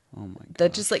 Oh my god.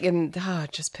 That just like, and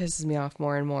it just pisses me off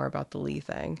more and more about the Lee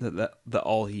thing. That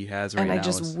all he has right now. And I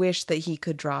just wish that he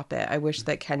could drop it. I wish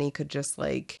that Kenny could just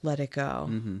like let it go.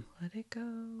 Mm-hmm. Let it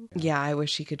go. Yeah, I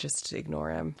wish he could just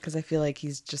ignore him because I feel like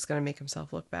he's just going to make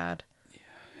himself look bad. Yeah.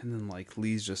 And then like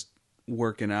Lee's just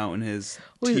working out in his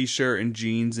t-shirt and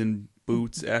jeans and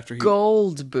boots after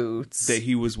gold boots that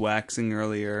he was waxing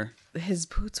earlier. His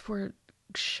boots were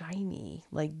shiny,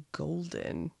 like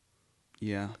golden.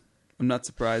 Yeah. I'm not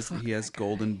surprised that he has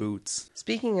golden boots.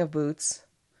 Speaking of boots,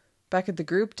 back at the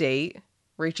group date,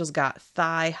 Rachel's got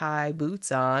thigh-high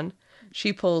boots on.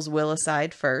 She pulls Will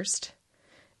aside first,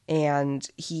 and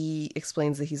he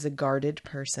explains that he's a guarded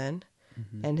person,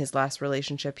 and his last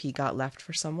relationship he got left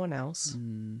for someone else.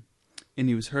 And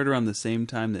he was hurt around the same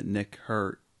time that Nick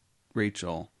hurt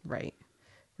Rachel. Right.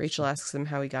 Rachel asks him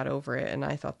how he got over it, and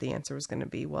I thought the answer was going to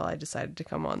be, well, I decided to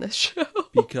come on this show.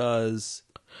 Because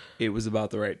it was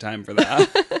about the right time for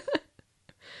that.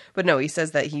 But no, he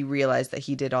says that he realized that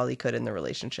he did all he could in the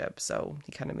relationship, so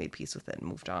he kind of made peace with it and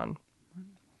moved on.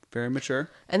 Very mature.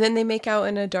 And then they make out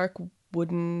in a dark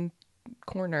wooden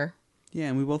corner. Yeah,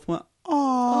 and we both went,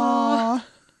 aww.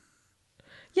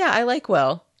 Yeah, I like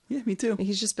Will. Yeah, me too.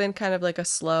 He's just been kind of like a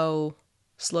slow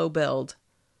build,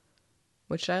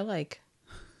 which I like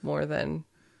more than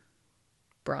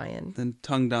Brian. Then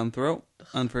tongue down throat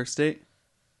on first date.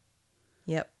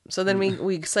 Yep. So then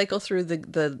we cycle through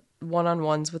the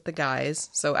one-on-ones with the guys.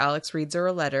 So Alex reads her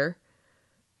a letter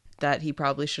that he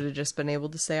probably should have just been able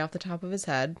to say off the top of his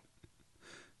head.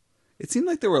 It seemed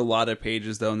like there were a lot of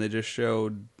pages, though, and they just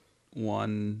showed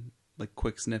one, like,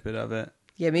 quick snippet of it.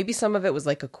 Yeah, maybe some of it was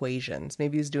like equations.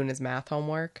 Maybe he was doing his math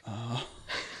homework. Oh.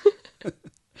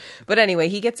 But anyway,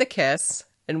 he gets a kiss,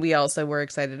 and we also were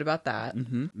excited about that.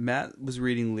 Mm-hmm. Matt was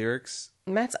reading lyrics.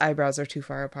 Matt's eyebrows are too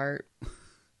far apart.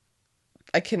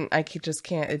 I just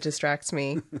can't. It distracts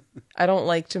me. I don't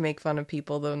like to make fun of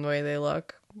people the way they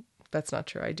look. That's not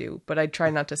true. I do, but I try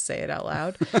not to say it out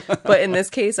loud. But in this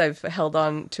case, I've held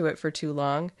on to it for too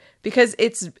long because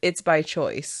it's by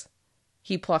choice.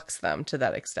 He plucks them to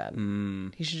that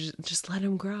extent. He should just let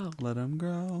him grow. Let him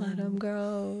grow. Let him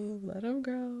grow. Let him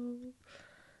grow.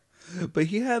 But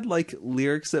he had, like,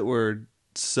 lyrics that were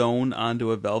sewn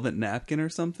onto a velvet napkin or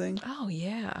something. Oh,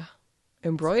 yeah.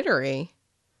 Embroidery.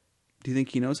 Do you think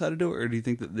he knows how to do it, or do you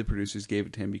think that the producers gave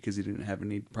it to him because he didn't have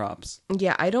any props?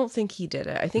 Yeah, I don't think he did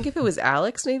it. I think if it was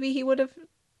Alex, maybe he would have...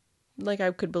 Like,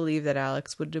 I could believe that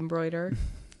Alex would embroider.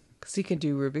 Because he can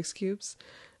do Rubik's Cubes.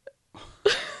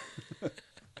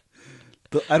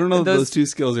 I don't know if those two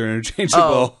skills are interchangeable.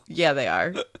 Oh, yeah, they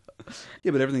are.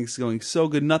 Yeah, but everything's going so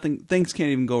good. Things can't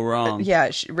even go wrong.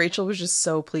 Yeah, Rachel was just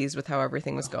so pleased with how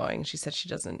everything was going. She said she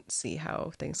doesn't see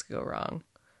how things could go wrong.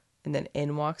 And then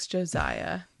in walks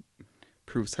Josiah.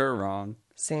 Proves her wrong.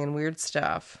 Saying weird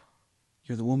stuff.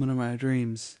 You're the woman of my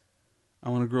dreams. I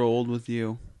want to grow old with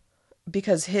you.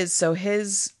 Because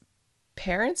his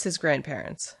parents, his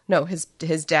grandparents. No, his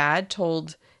dad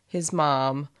told his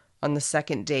mom on the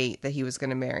second date that he was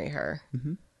going to marry her.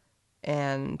 Mm-hmm.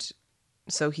 And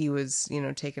so he was,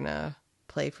 taking a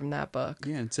play from that book.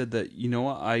 Yeah, and said that, you know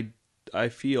what, I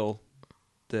feel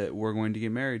that we're going to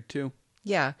get married too.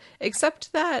 Yeah,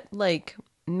 except that, like,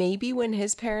 maybe when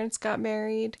his parents got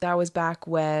married, that was back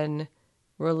when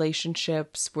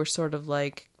relationships were sort of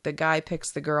like the guy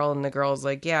picks the girl and the girl's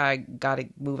like, yeah, I got to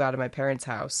move out of my parents'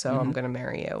 house, so I'm going to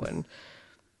marry you. And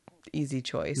easy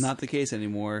choice. Not the case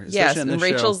anymore. Yes, and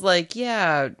Rachel's like,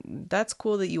 yeah, that's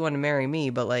cool that you want to marry me,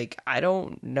 but, like, I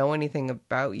don't know anything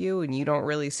about you, and you don't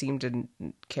really seem to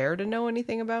care to know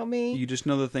anything about me. You just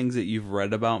know the things that you've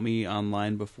read about me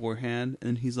online beforehand.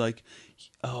 And he's like,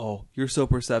 oh, you're so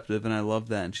perceptive, and I love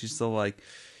that. And she's still like,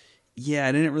 yeah,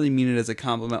 I didn't really mean it as a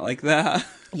compliment like that.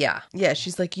 Yeah. Yeah,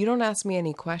 she's like, you don't ask me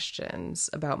any questions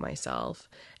about myself.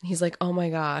 And he's like, oh my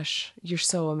gosh, you're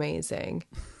so amazing.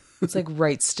 It's like,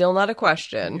 right, still not a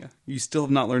question. Yeah. You still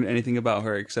have not learned anything about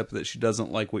her except that she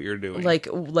doesn't like what you're doing.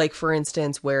 Like for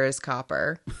instance, where is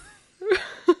Copper?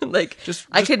 Like,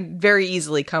 I could very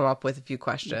easily come up with a few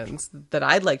questions that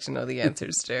I'd like to know the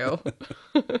answers to.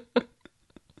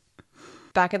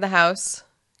 Back at the house,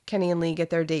 Kenny and Lee get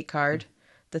their date card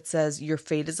that says, your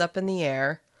fate is up in the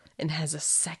air, and has a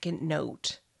second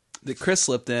note. That Chris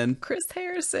slipped in. Chris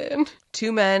Harrison.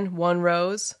 2 men, 1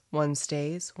 rose, 1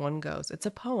 stays, 1 goes. It's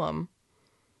a poem.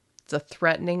 It's a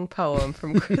threatening poem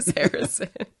from Chris Harrison.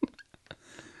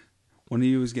 One of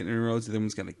you is getting a rose, the other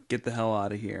one's going to get the hell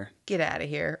out of here. Get out of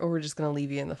here, or we're just going to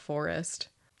leave you in the forest.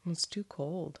 It's too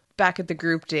cold. Back at the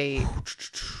group date,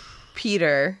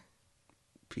 Peter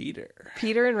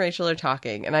and Rachel are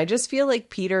talking, and I just feel like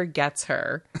Peter gets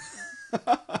her.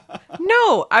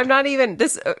 No, I'm not even...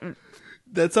 This.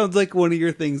 That sounds like one of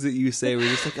your things that you say where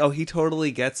you're just like, oh, he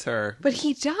totally gets her. But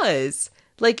he does.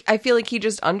 Like, I feel like he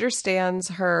just understands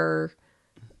her.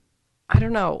 I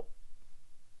don't know.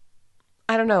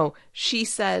 She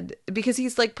said, because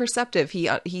he's, like, perceptive. He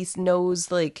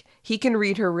knows, like, he can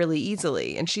read her really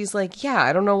easily. And she's like, yeah,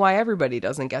 I don't know why everybody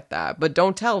doesn't get that. But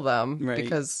don't tell them, right,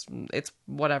 because it's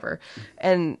whatever.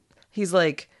 And he's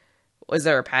like, was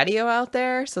there a patio out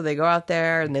there? So they go out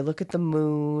there and they look at the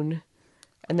moon.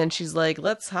 And then she's like,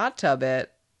 let's hot tub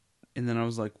it. And then I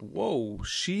was like, whoa,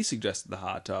 she suggested the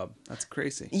hot tub. That's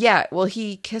crazy. Yeah, well,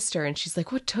 he kissed her and she's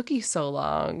like, what took you so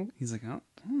long? He's like, oh.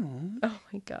 Oh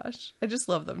my gosh. I just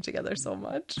love them together so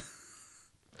much.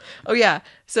 Oh yeah.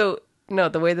 So no,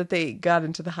 the way that they got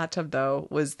into the hot tub though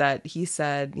was that he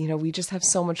said, we just have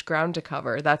so much ground to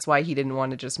cover. That's why he didn't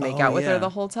want to just make out with her the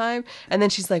whole time. And then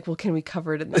she's like, well, can we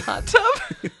cover it in the hot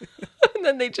tub? And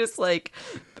then they just like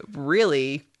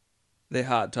really... They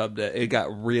hot tubbed it. It got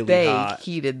really they hot. They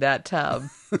heated that tub.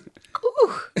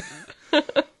 Ooh.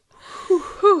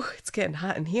 Whew, it's getting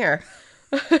hot in here.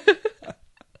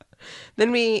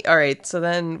 Then we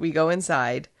go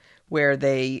inside where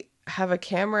they have a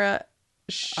camera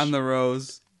on the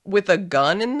rose with a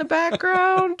gun in the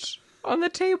background on the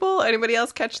table. Anybody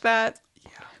else catch that?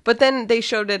 Yeah. But then they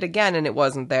showed it again and it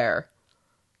wasn't there.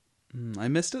 I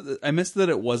missed it. I missed that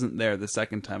it wasn't there the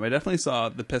second time. I definitely saw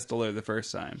the pistol there the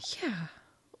first time. Yeah.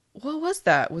 What was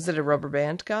that? Was it a rubber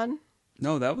band gun?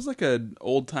 No, that was like an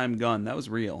old time gun. That was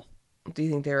real. Do you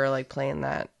think they were like playing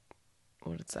that?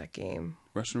 What is that game?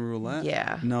 Russian roulette?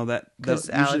 Yeah. No, because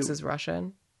Alex is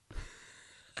Russian.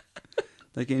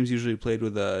 That game's usually played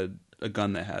with a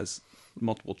gun that has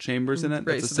multiple chambers in it.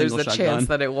 Right, That's so there's a chance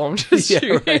that it won't just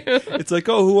shoot. Right. It's like,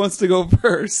 oh, who wants to go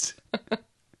first?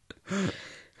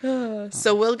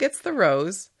 So Will gets the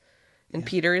rose, and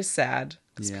Peter is sad.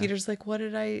 Because Peter's like, what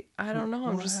did I don't know.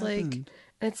 I'm just happened?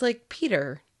 And it's like,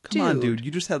 Peter, Come on, dude.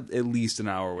 You just had at least an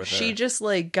hour with her. She just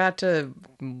like got to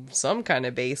some kind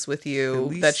of base with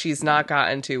you that she's not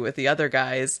gotten to with the other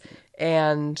guys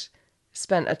and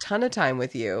spent a ton of time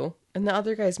with you. And the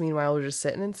other guys, meanwhile, were just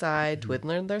sitting inside,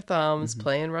 twiddling their thumbs,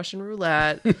 playing Russian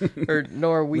roulette or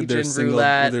Norwegian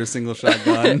roulette. With their single shot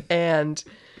gun. And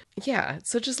yeah,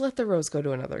 so just let the rose go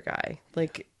to another guy.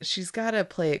 Like, she's got to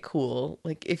play it cool.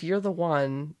 Like, if you're the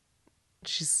one,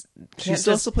 she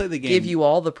still has to play the game. Give you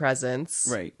all the presents.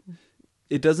 Right.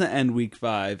 It doesn't end week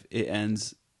 5. It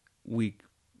ends week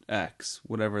X,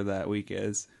 whatever that week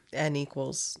is. N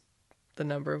equals the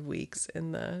number of weeks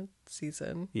in the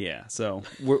season. Yeah. So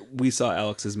we saw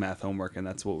Alex's math homework, and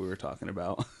that's what we were talking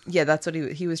about. Yeah, that's what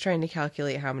he was trying to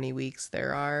calculate how many weeks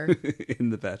there are in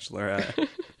The Bachelorette.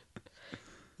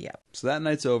 Yeah. So that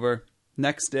night's over.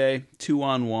 Next day,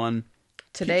 2-on-1.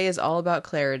 Today is all about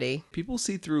clarity. People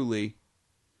see through Lee.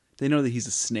 They know that he's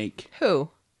a snake. Who?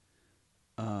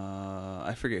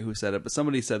 I forget who said it, but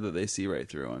somebody said that they see right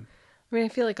through him. I mean, I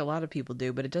feel like a lot of people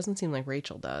do, but it doesn't seem like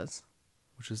Rachel does.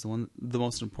 Which is the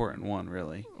most important one,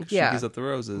 really. Yeah. She gives up the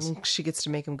roses. She gets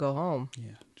to make him go home.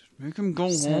 Yeah. Just make him go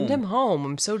home. Send him home.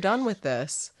 I'm so done with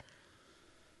this.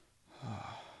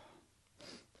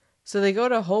 So they go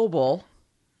to Hobel.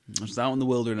 It's out in the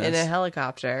wilderness. In a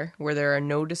helicopter where there are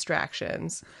no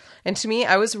distractions. And to me,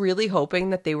 I was really hoping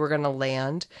that they were going to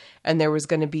land and there was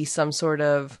going to be some sort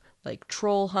of like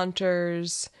troll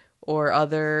hunters or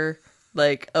other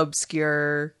like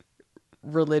obscure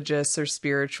religious or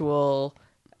spiritual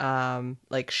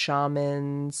like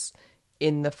shamans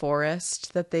in the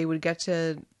forest that they would get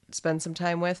to spend some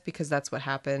time with, because that's what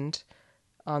happened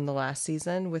on the last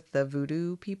season with the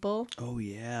voodoo people. Oh,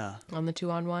 yeah. On the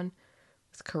 2-on-1.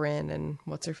 With Corinne and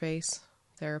what's-her-face,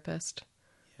 therapist.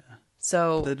 Yeah.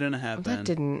 So but that didn't happen. That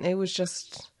didn't. It was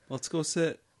just... Let's go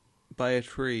sit by a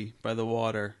tree, by the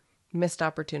water. Missed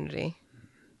opportunity.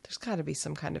 There's got to be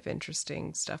some kind of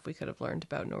interesting stuff we could have learned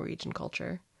about Norwegian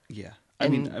culture. Yeah. I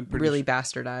mean, I'm pretty really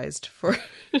bastardized for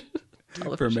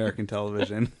television. For American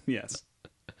television, yes.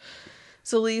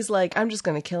 So Lee's like, I'm just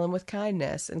going to kill him with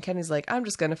kindness. And Kenny's like, I'm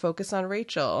just going to focus on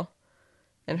Rachel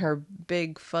and her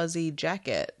big fuzzy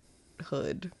jacket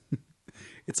hood.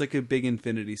 It's like a big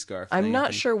infinity scarf. I'm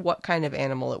not sure what kind of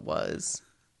animal it was.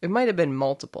 It might have been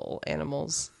multiple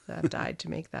animals that died to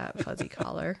make that fuzzy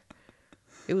collar.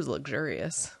 It was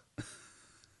luxurious.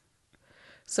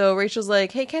 So Rachel's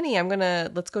like, hey, Kenny,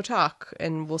 let's go talk.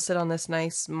 And we'll sit on this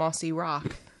nice mossy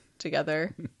rock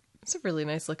together. It's a really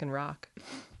nice looking rock.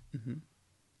 Mm-hmm.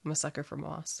 I'm a sucker for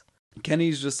moss.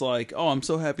 Kenny's just like, oh, I'm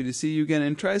so happy to see you again.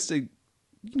 And tries to,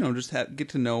 just get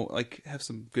to know, like, have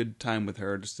some good time with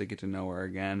her, just to get to know her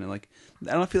again. And, like,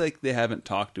 I don't feel like they haven't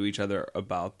talked to each other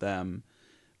about them.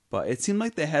 But it seemed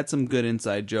like they had some good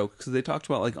inside jokes, because they talked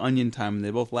about, like, onion time, and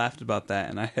they both laughed about that,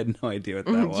 and I had no idea what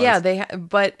that was. Yeah,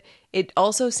 but it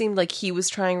also seemed like he was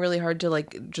trying really hard to,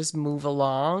 like, just move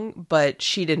along, but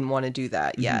she didn't want to do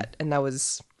that yet, and that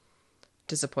was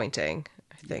disappointing,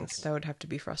 I think. Yes. That would have to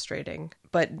be frustrating.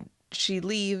 But she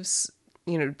leaves,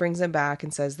 brings him back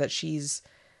and says that she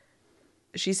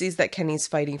sees that Kenny's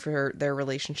fighting for their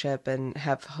relationship and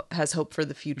has hope for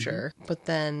the future. Mm-hmm. But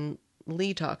then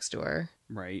Lee talks to her.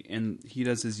 Right. And he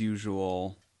does his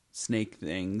usual snake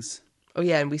things. Oh,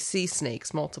 yeah, and we see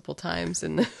snakes multiple times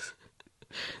in this.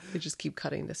 They just keep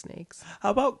cutting to snakes.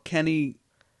 How about Kenny,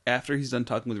 after he's done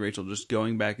talking with Rachel, just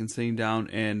going back and sitting down,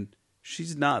 and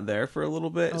she's not there for a little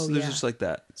bit. Oh, so there's yeah. just like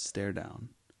that stare down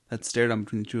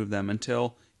between the two of them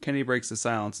until Kenny breaks the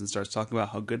silence and starts talking about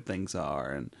how good things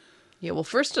are. And Yeah, well,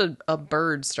 first a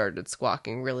bird started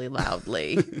squawking really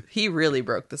loudly. He really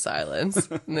broke the silence.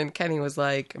 And then Kenny was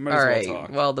like, all Might as well right, talk."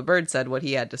 well, the bird said what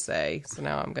he had to say, so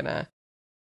now I'm gonna...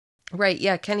 Right,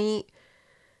 yeah, Kenny,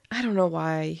 I don't know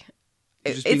why.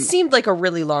 Just It being- seemed like a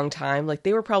really long time. Like,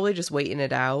 they were probably just waiting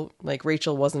it out. Like,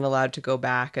 Rachel wasn't allowed to go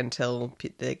back until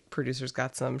the producers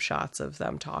got some shots of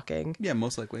them talking. Yeah,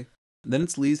 most likely. Then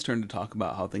it's Lee's turn to talk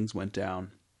about how things went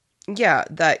down. Yeah,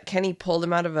 that Kenny pulled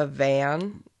him out of a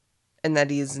van, and that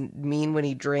he's mean when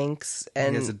he drinks,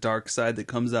 and He has a dark side that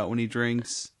comes out when he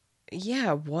drinks.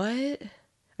 yeah, what?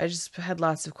 I just had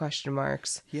lots of question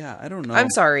marks. Yeah, I don't know.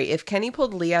 I'm sorry, if Kenny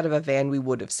pulled Lee out of a van, we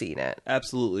would have seen it.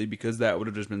 Absolutely, because that would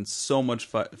have just been so much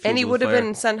fun. And he would have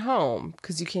been sent home,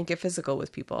 because you can't get physical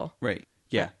with people. Right.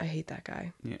 Yeah. I hate that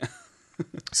guy. Yeah.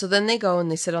 So then they go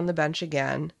and they sit on the bench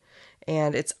again,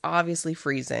 and it's obviously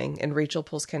freezing, and Rachel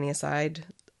pulls Kenny aside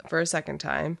for a second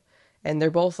time, and they're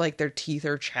both like, their teeth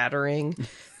are chattering,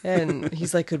 and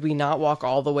he's like, could we not walk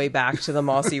all the way back to the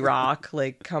mossy rock?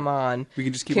 Like, come on. We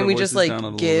can just keep Can our we voices just down a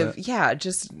like little bit.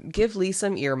 just give Lee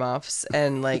some earmuffs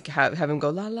and like have him go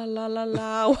la la la la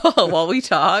la while we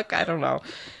talk? I don't know.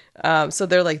 So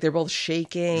they're both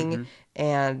shaking, Mm-hmm.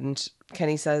 and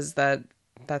Kenny says that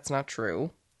that's not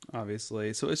true.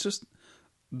 Obviously. So it's just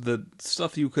the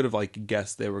stuff you could have like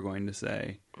guessed they were going to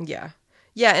say. Yeah.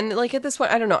 Yeah, and like at this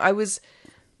point, I don't know,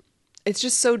 it's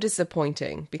just so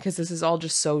disappointing because this is all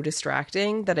just so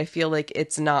distracting that I feel like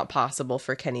it's not possible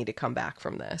for Kenny to come back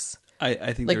from this.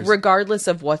 I think Like, there's... regardless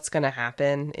of what's going to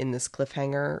happen in this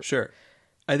cliffhanger. Sure.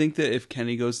 I think that if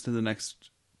Kenny goes to the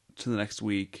next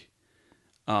week,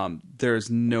 there's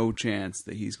no chance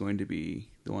that he's going to be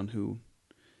the one who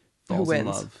falls in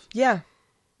wins. love. Yeah.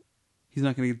 He's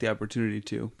not going to get the opportunity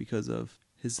to because of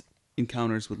his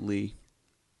encounters with Lee.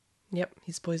 Yep,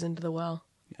 he's poisoned to the well.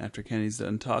 After Kenny's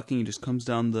done talking, he just comes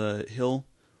down the hill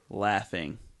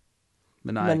laughing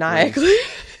maniacally. Maniacally.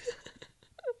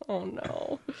 Oh,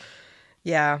 no.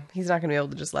 Yeah, he's not going to be able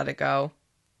to just let it go.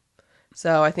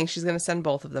 So I think she's going to send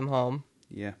both of them home.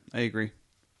 Yeah, I agree.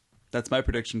 That's my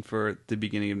prediction for the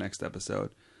beginning of next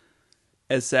episode.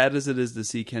 As sad as it is to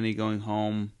see Kenny going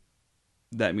home,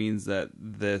 that means that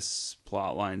this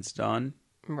plot line's done.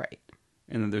 Right.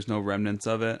 And that there's no remnants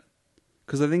of it.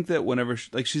 Because I think that whenever...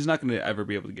 she's not going to ever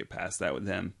be able to get past that with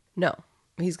him. No,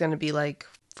 he's going to be like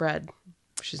Fred.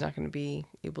 She's not going to be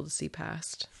able to see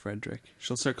past. Frederick.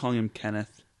 She'll start calling him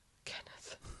Kenneth.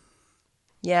 Kenneth.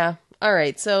 Yeah. All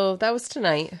right. So that was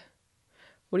tonight.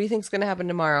 What do you think's going to happen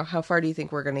tomorrow? How far do you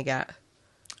think we're going to get?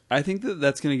 I think that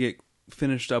that's going to get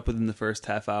finished up within the first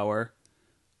half hour.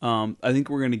 I think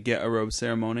we're going to get a robe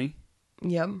ceremony.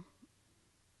 Yep.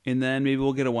 And then maybe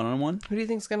we'll get a one-on-one. Who do you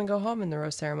think's going to go home in the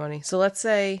rose ceremony? So let's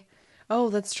say, oh,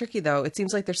 that's tricky though. It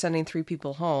seems like they're sending 3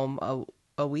 people home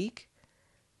a week.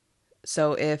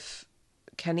 So if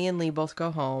Kenny and Lee both go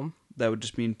home, That would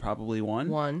just mean probably one.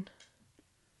 one,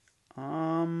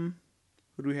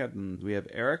 Who do we have? We have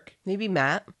Eric. maybe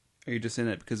Matt. Are you just saying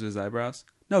that because of his eyebrows?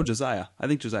 No, Josiah. I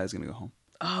think Josiah's going to go home.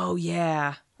 Oh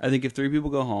yeah. I think if 3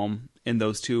 people go home and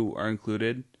those 2 are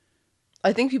included,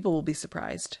 I think people will be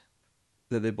surprised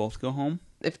that they both go home.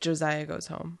 if Josiah goes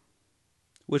home.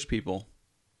 Which people?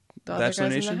 The other Bachelor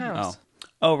guys Nation? in the house.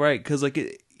 Oh, right. Because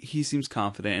he seems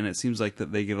confident, and it seems like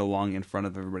that they get along in front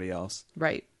of everybody else.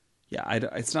 Right. Yeah,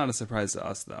 it's not a surprise to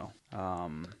us though.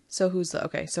 So who's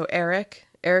okay? So Eric.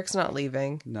 Eric's not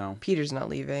leaving. No, Peter's not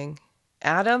leaving.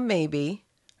 Adam, maybe.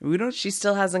 we don't. She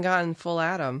still hasn't gotten full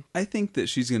Adam. I think that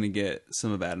she's going to get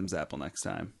some of Adam's apple next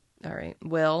time. All right.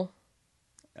 Will.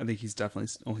 I think he's definitely.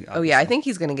 Oh yeah, I think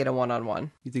he's going to get a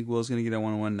one-on-one. You think Will's going to get a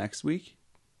one-on-one next week?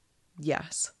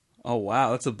 Yes. Oh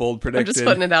wow, that's a bold I'm prediction. just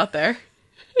putting it out there.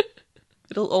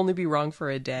 It'll only be wrong for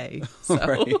a day. So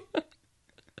Right.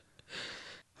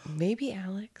 maybe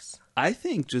Alex. I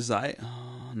think Josiah.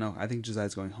 Oh, no, I think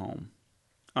Josiah's going home.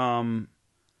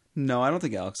 No, I don't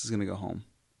think Alex is going to go home.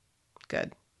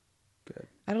 Good. Good.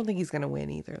 I don't think he's going to win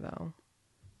either, though.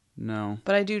 No,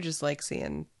 But I do just like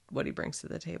seeing what he brings to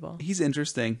the table. he's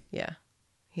interesting. Yeah.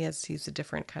 He's a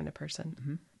different kind of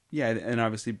person. Yeah, and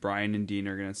obviously Brian and Dean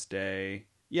are going to stay.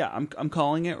 Yeah, I'm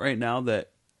calling it right now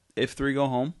that if 3 go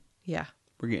home, Yeah.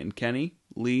 we're getting Kenny,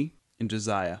 Lee, and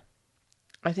Josiah.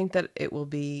 I think that it will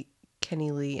be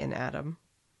Kenny, Lee, and Adam.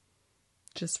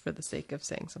 just for the sake of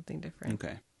saying something different.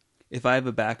 Okay. If I have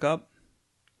a backup,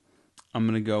 I'm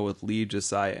going to go with Lee,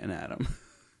 Josiah, and Adam.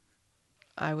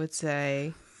 I would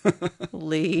say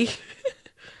Lee,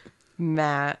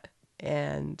 Matt,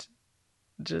 and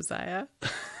Josiah.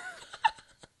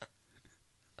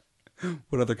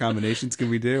 What other combinations can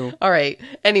we do? All right.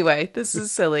 Anyway, this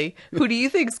is silly. Who do you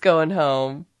think's going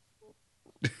home?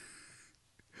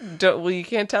 Well, you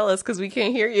can't tell us because we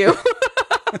can't hear you.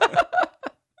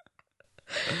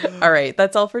 All right.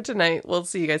 That's all for tonight. We'll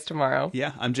see you guys tomorrow.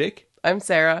 Yeah, I'm Jake. I'm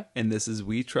Sarah. And this is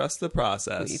We Trust the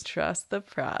Process. We trust the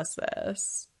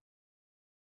process.